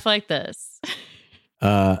with stuff like this.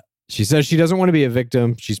 She says she doesn't want to be a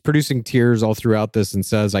victim. She's producing tears all throughout this and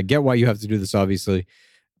says, I get why you have to do this, obviously,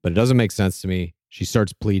 but it doesn't make sense to me. She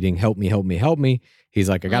starts pleading, help me, help me, help me. He's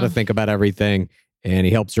like, I got to think about everything. And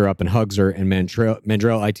he helps her up and hugs her. And Mandrell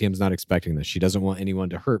ITM's not expecting this. She doesn't want anyone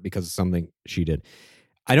to hurt because of something she did.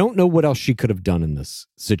 I don't know what else she could have done in this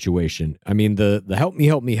situation. I mean, the help me,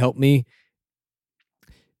 help me, help me.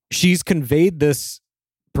 She's conveyed this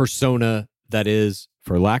persona that is,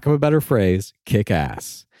 for lack of a better phrase, kick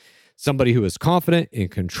ass. Somebody who is confident, in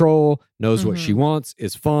control, knows what she wants,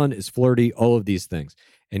 is fun, is flirty, all of these things.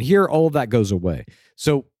 And here, all of that goes away.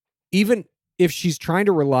 So even if she's trying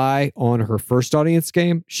to rely on her first audience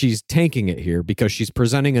game, she's tanking it here because she's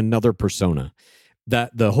presenting another persona.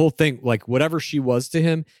 That the whole thing, like whatever she was to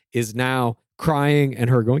him, is now crying and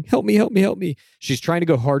her going, help me, help me, help me. She's trying to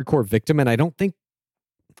go hardcore victim. And I don't think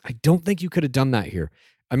you could have done that here.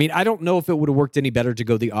 I mean, I don't know if it would have worked any better to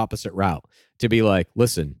go the opposite route, to be like,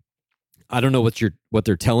 listen, I don't know what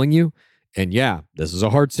they're telling you. And yeah, this is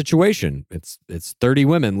a hard situation. It's 30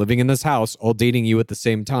 women living in this house, all dating you at the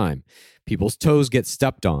same time. People's toes get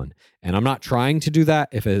stepped on. And I'm not trying to do that.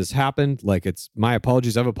 If it has happened, like, it's my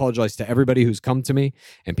apologies. I've apologized to everybody who's come to me.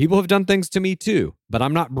 And people have done things to me too. But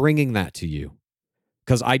I'm not bringing that to you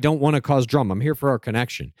because I don't want to cause drama. I'm here for our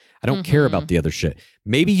connection. I don't care about the other shit.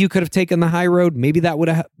 Maybe you could have taken the high road. Maybe that would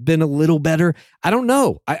have been a little better. I don't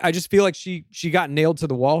know. I just feel like she got nailed to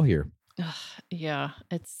the wall here. Yeah,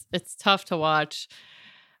 it's tough to watch.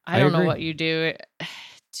 I don't know what you do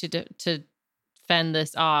to fend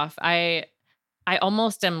this off. I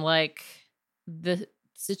almost am like, the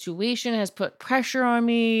situation has put pressure on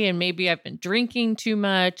me, and maybe I've been drinking too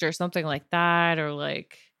much or something like that, or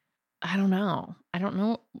like, I don't know.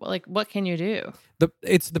 Like, what can you do?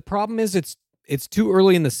 The problem is it's too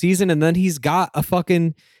early in the season, and then he's got a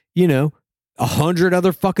fucking, 100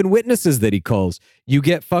 other fucking witnesses that he calls. You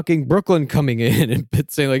get fucking Brooklyn coming in and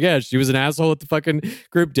saying like, yeah, she was an asshole at the fucking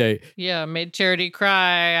group date. Yeah, made Charity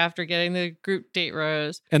cry after getting the group date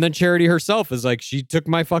rose. And then Charity herself is like, she took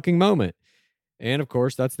my fucking moment. And of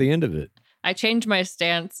course, that's the end of it. I changed my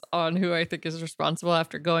stance on who I think is responsible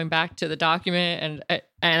after going back to the document, and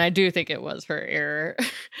I do think it was her error.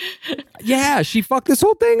 Yeah, she fucked this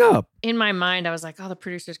whole thing up. In my mind, I was like, oh, the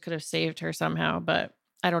producers could have saved her somehow, but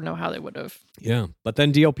I don't know how they would have. Yeah. But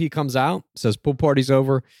then DLP comes out, says pool party's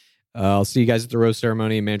over. I'll see you guys at the rose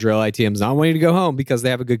ceremony. Mandrill ITM's not wanting to go home because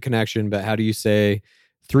they have a good connection. But how do you say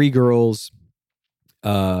 3 girls,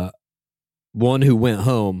 one who went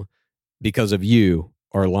home because of you,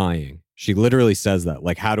 are lying? She literally says that.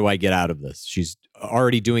 Like, how do I get out of this? She's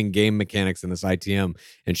already doing game mechanics in this ITM.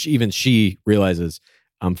 And she realizes,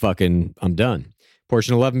 I'm done.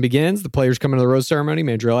 Portion 11 begins. The players come into the rose ceremony.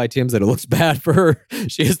 Mandrill ITMs that it looks bad for her.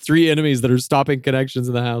 She has 3 enemies that are stopping connections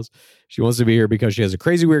in the house. She wants to be here because she has a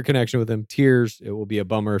crazy weird connection with him. Tears. It will be a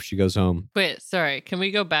bummer if she goes home. Wait, sorry. Can we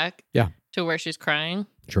go back? Yeah. To where she's crying?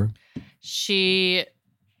 Sure. She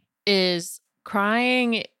is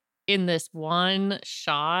crying in this one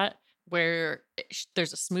shot where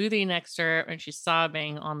there's a smoothie next to her and she's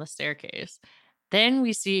sobbing on the staircase. Then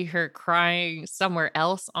we see her crying somewhere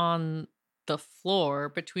else on the floor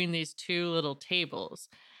between these 2 little tables.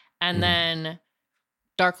 And then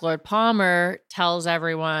Dark Lord Palmer tells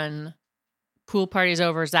everyone, pool party's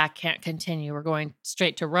over, Zach can't continue, we're going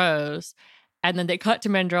straight to Rose. And then they cut to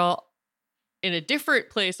Mandrill in a different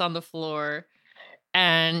place on the floor,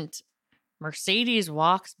 and Mercedes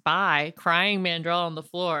walks by crying Mandrill on the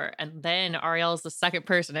floor, and then Ariel is the second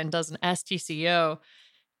person and does an STCO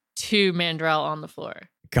to Mandrill on the floor.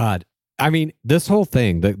 God. I mean, this whole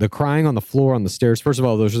thing, the crying on the floor, on the stairs. First of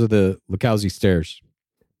all, those are the Lucchese stairs,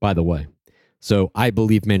 by the way. So I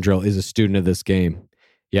believe Mandrill is a student of this game.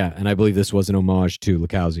 Yeah, and I believe this was an homage to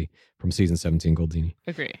Lucchese from season 17 Goldini.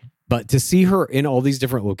 Agree. But to see her in all these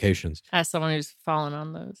different locations. As someone who's fallen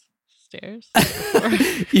on those stairs.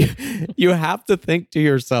 you have to think to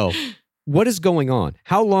yourself, what is going on?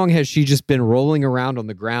 How long has she just been rolling around on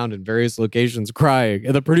the ground in various locations crying?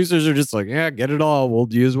 And the producers are just like, yeah, get it all. We'll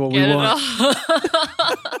use what we want.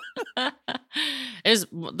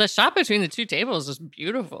 The shot between the 2 tables was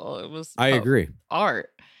beautiful. It was I agree.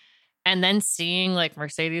 Art. And then seeing like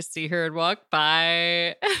Mercedes see her and walk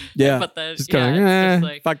by. Yeah. But then just going,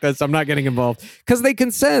 like, fuck this. I'm not getting involved. Because they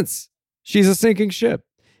can sense she's a sinking ship.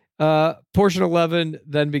 Portion 11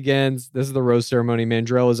 then begins. This is the rose ceremony.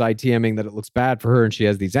 Mandrill is ITMing that it looks bad for her and she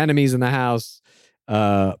has these enemies in the house,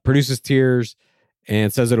 produces tears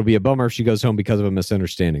and says it'll be a bummer if she goes home because of a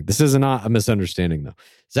misunderstanding. This is not a misunderstanding though.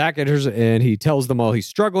 Zach enters and he tells them all he's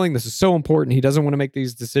struggling. This is so important. He doesn't want to make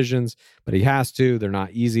these decisions, but he has to. They're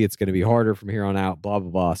not easy. It's going to be harder from here on out, blah,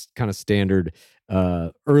 blah, blah. Kind of standard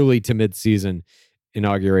early to mid-season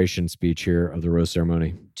inauguration speech here of the rose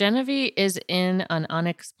ceremony. Genevieve is in an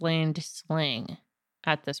unexplained sling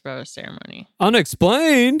at this rose ceremony.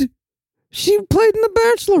 Unexplained? She played in the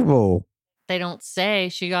Bachelor Bowl. They don't say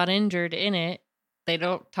she got injured in it. They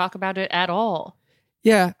don't talk about it at all.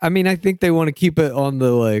 Yeah, I mean, I think they want to keep it on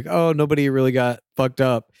the like, oh, nobody really got fucked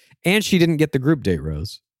up. And she didn't get the group date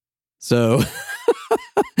rose. So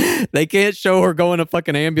they can't show her going to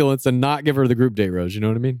fucking ambulance and not give her the group date rose. You know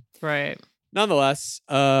what I mean? Right. Nonetheless,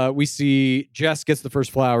 we see Jess gets the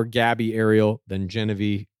first flower, Gabby, Ariel, then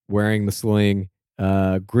Genevieve wearing the sling,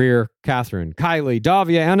 Greer, Catherine, Kylie,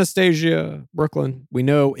 Davia, Anastasia, Brooklyn. We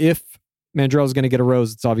know if Mandrill is going to get a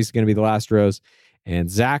rose, it's obviously going to be the last rose.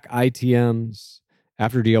 And Zach ITMs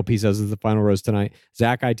After DLP says it's the final rose tonight,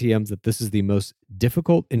 Zach ITMs that this is the most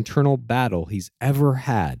difficult internal battle he's ever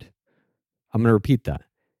had. I'm going to repeat that.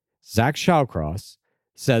 Zach Shawcross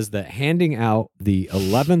says that handing out the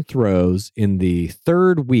 11th rose in the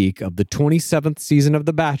third week of the 27th season of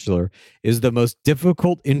The Bachelor is the most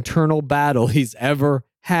difficult internal battle he's ever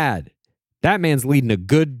had. That man's leading a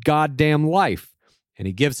good goddamn life. And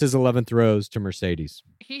he gives his 11th rose to Mercedes.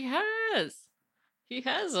 He has. He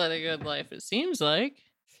has led a good life, it seems like.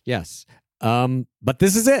 Yes. But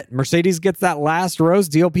this is it. Mercedes gets that last rose.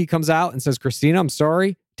 DLP comes out and says, Christina, I'm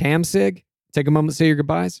sorry. Tamsig, take a moment to say your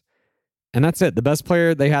goodbyes. And that's it. The best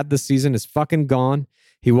player they had this season is fucking gone.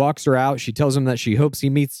 He walks her out. She tells him that she hopes he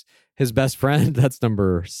meets his best friend. That's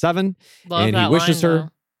number 7. Love and that he wishes line, her. though.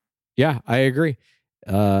 Yeah, I agree.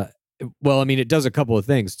 Well, I mean, it does a couple of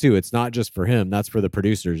things, too. It's not just for him. That's for the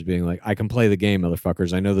producers being like, I can play the game,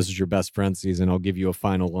 motherfuckers. I know this is your best friend season. I'll give you a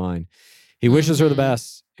final line. He wishes her the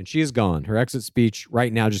best, and she is gone. Her exit speech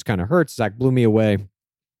right now just kind of hurts. Zach blew me away.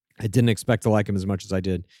 I didn't expect to like him as much as I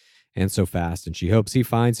did, and so fast. And she hopes he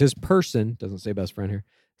finds his person. Doesn't say best friend here.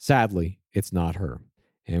 Sadly, it's not her.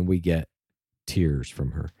 And we get tears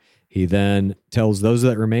from her. He then tells those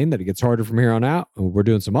that remain that it gets harder from here on out, and we're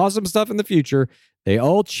doing some awesome stuff in the future. They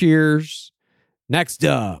all cheers. Next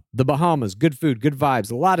up, the Bahamas. Good food, good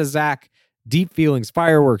vibes. A lot of Zach. Deep feelings,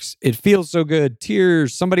 fireworks. It feels so good.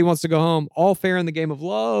 Tears. Somebody wants to go home. All fair in the game of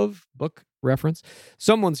love. Book reference.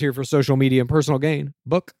 Someone's here for social media and personal gain.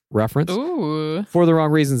 Book reference. Ooh. For the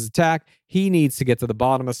wrong reasons attack. He needs to get to the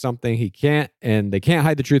bottom of something. He can't, and they can't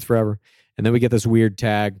hide the truth forever. And then we get this weird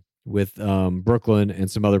tag with Brooklyn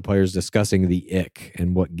and some other players discussing the ick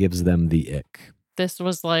and what gives them the ick. This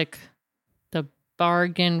was like the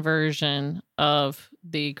bargain version of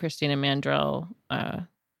the Christina Mandrell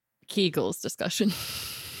Kegels discussion.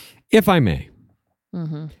 If I may,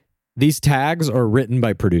 Mm-hmm. these tags are written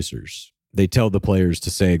by producers. They tell the players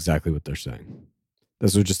to say exactly what they're saying.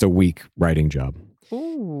 This was just a weak writing job.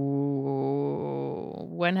 Ooh.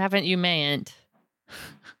 When haven't you mayn't?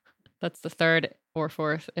 That's the third or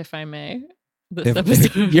fourth, if I may, this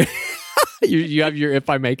episode. You have your if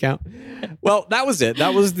I may count. Well, that was it.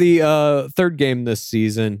 That was the third game this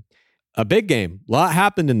season. A big game. A lot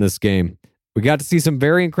happened in this game. We got to see some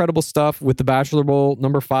very incredible stuff with the Bachelor Bowl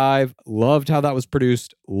number 5. Loved how that was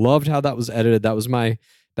produced. Loved how that was edited. That was my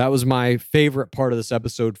favorite part of this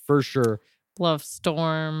episode for sure. Love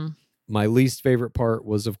Storm. My least favorite part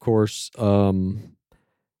was, of course, Christina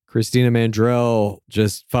Mandrell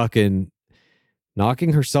just fucking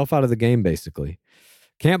knocking herself out of the game, basically.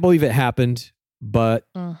 Can't believe it happened, but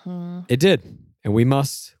it did. And we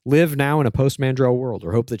must live now in a post-Mandrell world,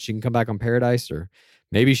 or hope that she can come back on Paradise, or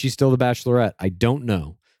maybe she's still the Bachelorette. I don't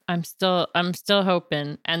know. I'm still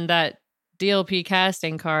hoping. And that DLP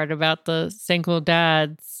casting card about the single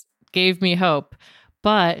dads gave me hope.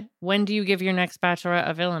 But when do you give your next Bachelorette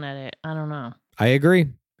a villain edit? I don't know. I agree.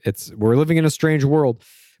 We're living in a strange world.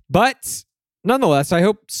 But nonetheless, I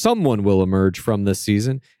hope someone will emerge from this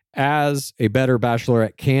season as a better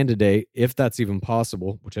Bachelorette candidate, if that's even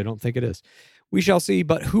possible, which I don't think it is. We shall see.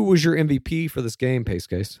 But who was your MVP for this game, Pace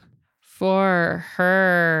Case? For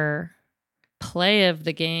her play of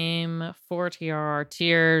the game, 4 TRR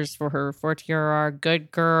tears for her, 4 TRR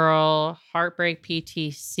good girl, heartbreak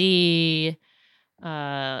PTC,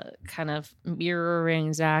 kind of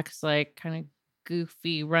mirroring Zach's like kind of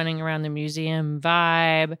goofy running around the museum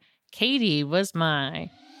vibe. Katie was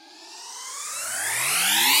my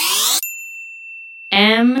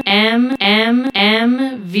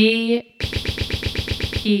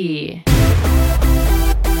MVP.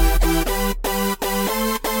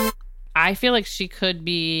 I feel like she could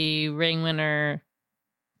be ring winner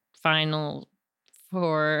final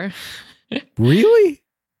 4. Really?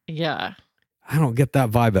 Yeah. I don't get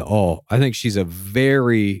that vibe at all. I think she's a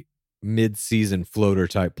very mid-season floater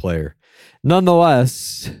type player.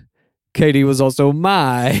 Nonetheless, Katie was also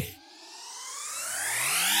my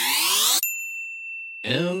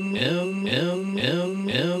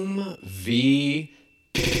MVP.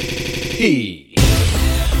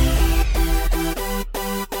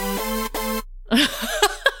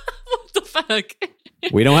 What the fuck?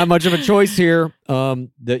 We don't have much of a choice here.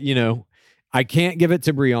 I can't give it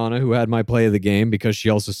to Brianna, who had my play of the game, because she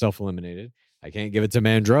also self-eliminated. I can't give it to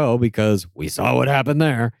Mandrell because we saw what happened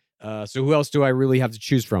there. So who else do I really have to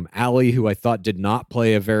choose from? Allie, who I thought did not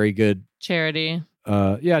play a very good Charity.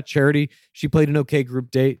 Charity. She played an okay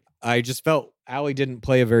group date. I just felt Allie didn't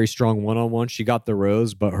play a very strong one-on-one. She got the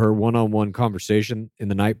rose, but her one-on-one conversation in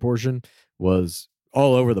the night portion was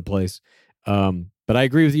all over the place. But I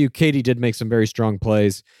agree with you. Katie did make some very strong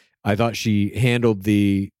plays. I thought she handled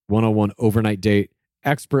the one-on-one overnight date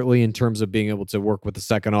expertly in terms of being able to work with the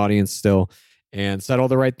second audience still and said all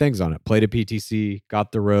the right things on it. Played a PTC,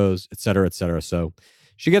 got the rose, et cetera, et cetera. So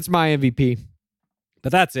she gets my MVP,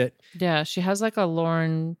 but that's it. Yeah, she has like a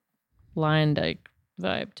Lauren Lyndike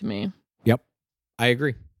vibe to me. Yep, I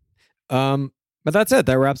agree. But that's it.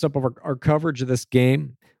 That wraps up our coverage of this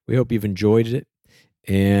game. We hope you've enjoyed it.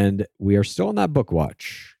 And we are still on that book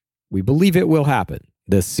watch. We believe it will happen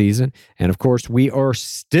this season. And of course, we are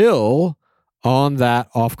still on that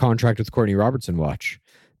off contract with Courtney Robertson watch.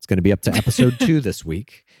 It's going to be up to episode 2 this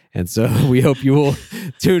week. And so we hope you will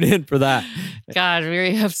tune in for that. God,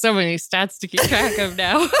 we have so many stats to keep track of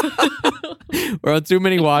now. We're on too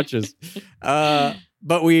many watches.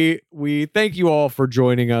 But we thank you all for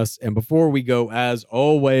joining us. And before we go, as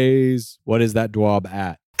always, what is that Dwab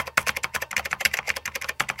at?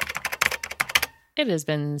 It has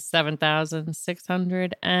been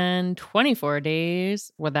 7,624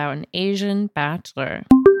 days without an Asian bachelor.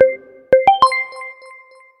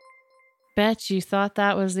 Bet you thought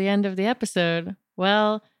that was the end of the episode.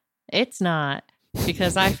 Well, it's not,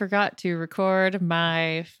 because I forgot to record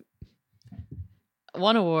my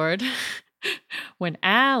one award when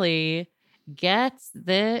Allie gets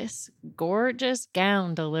this gorgeous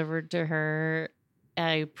gown delivered to her,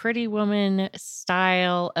 a Pretty Woman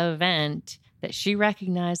style event that she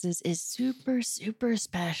recognizes is super, super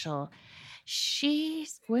special. She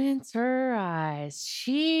squints her eyes.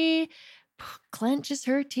 She clenches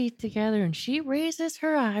her teeth together and she raises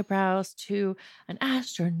her eyebrows to an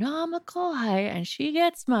astronomical height, and she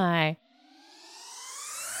gets my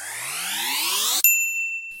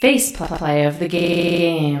face play of the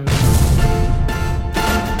game.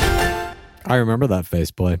 I remember that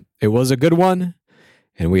face play. It was a good one,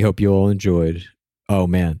 and we hope you all enjoyed. Oh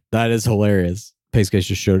man, that is hilarious. Pace Case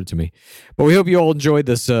just showed it to me. But we hope you all enjoyed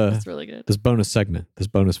this That's really good. This bonus segment, this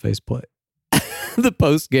bonus face play. The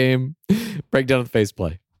post-game breakdown of the face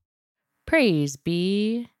play. Praise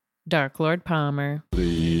be Dark Lord Palmer.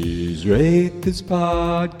 Please rate this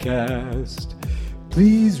podcast.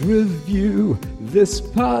 Please review this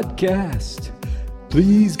podcast.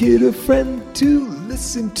 Please get a friend to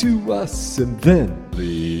listen to us, and then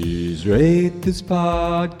please rate this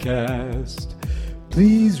podcast.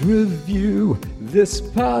 Please review this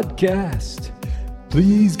podcast.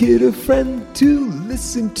 Please get a friend to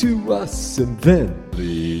listen to us, and then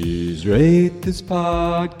please rate this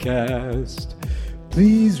podcast.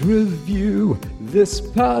 Please review this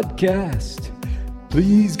podcast.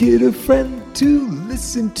 Please get a friend to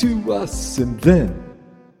listen to us, and then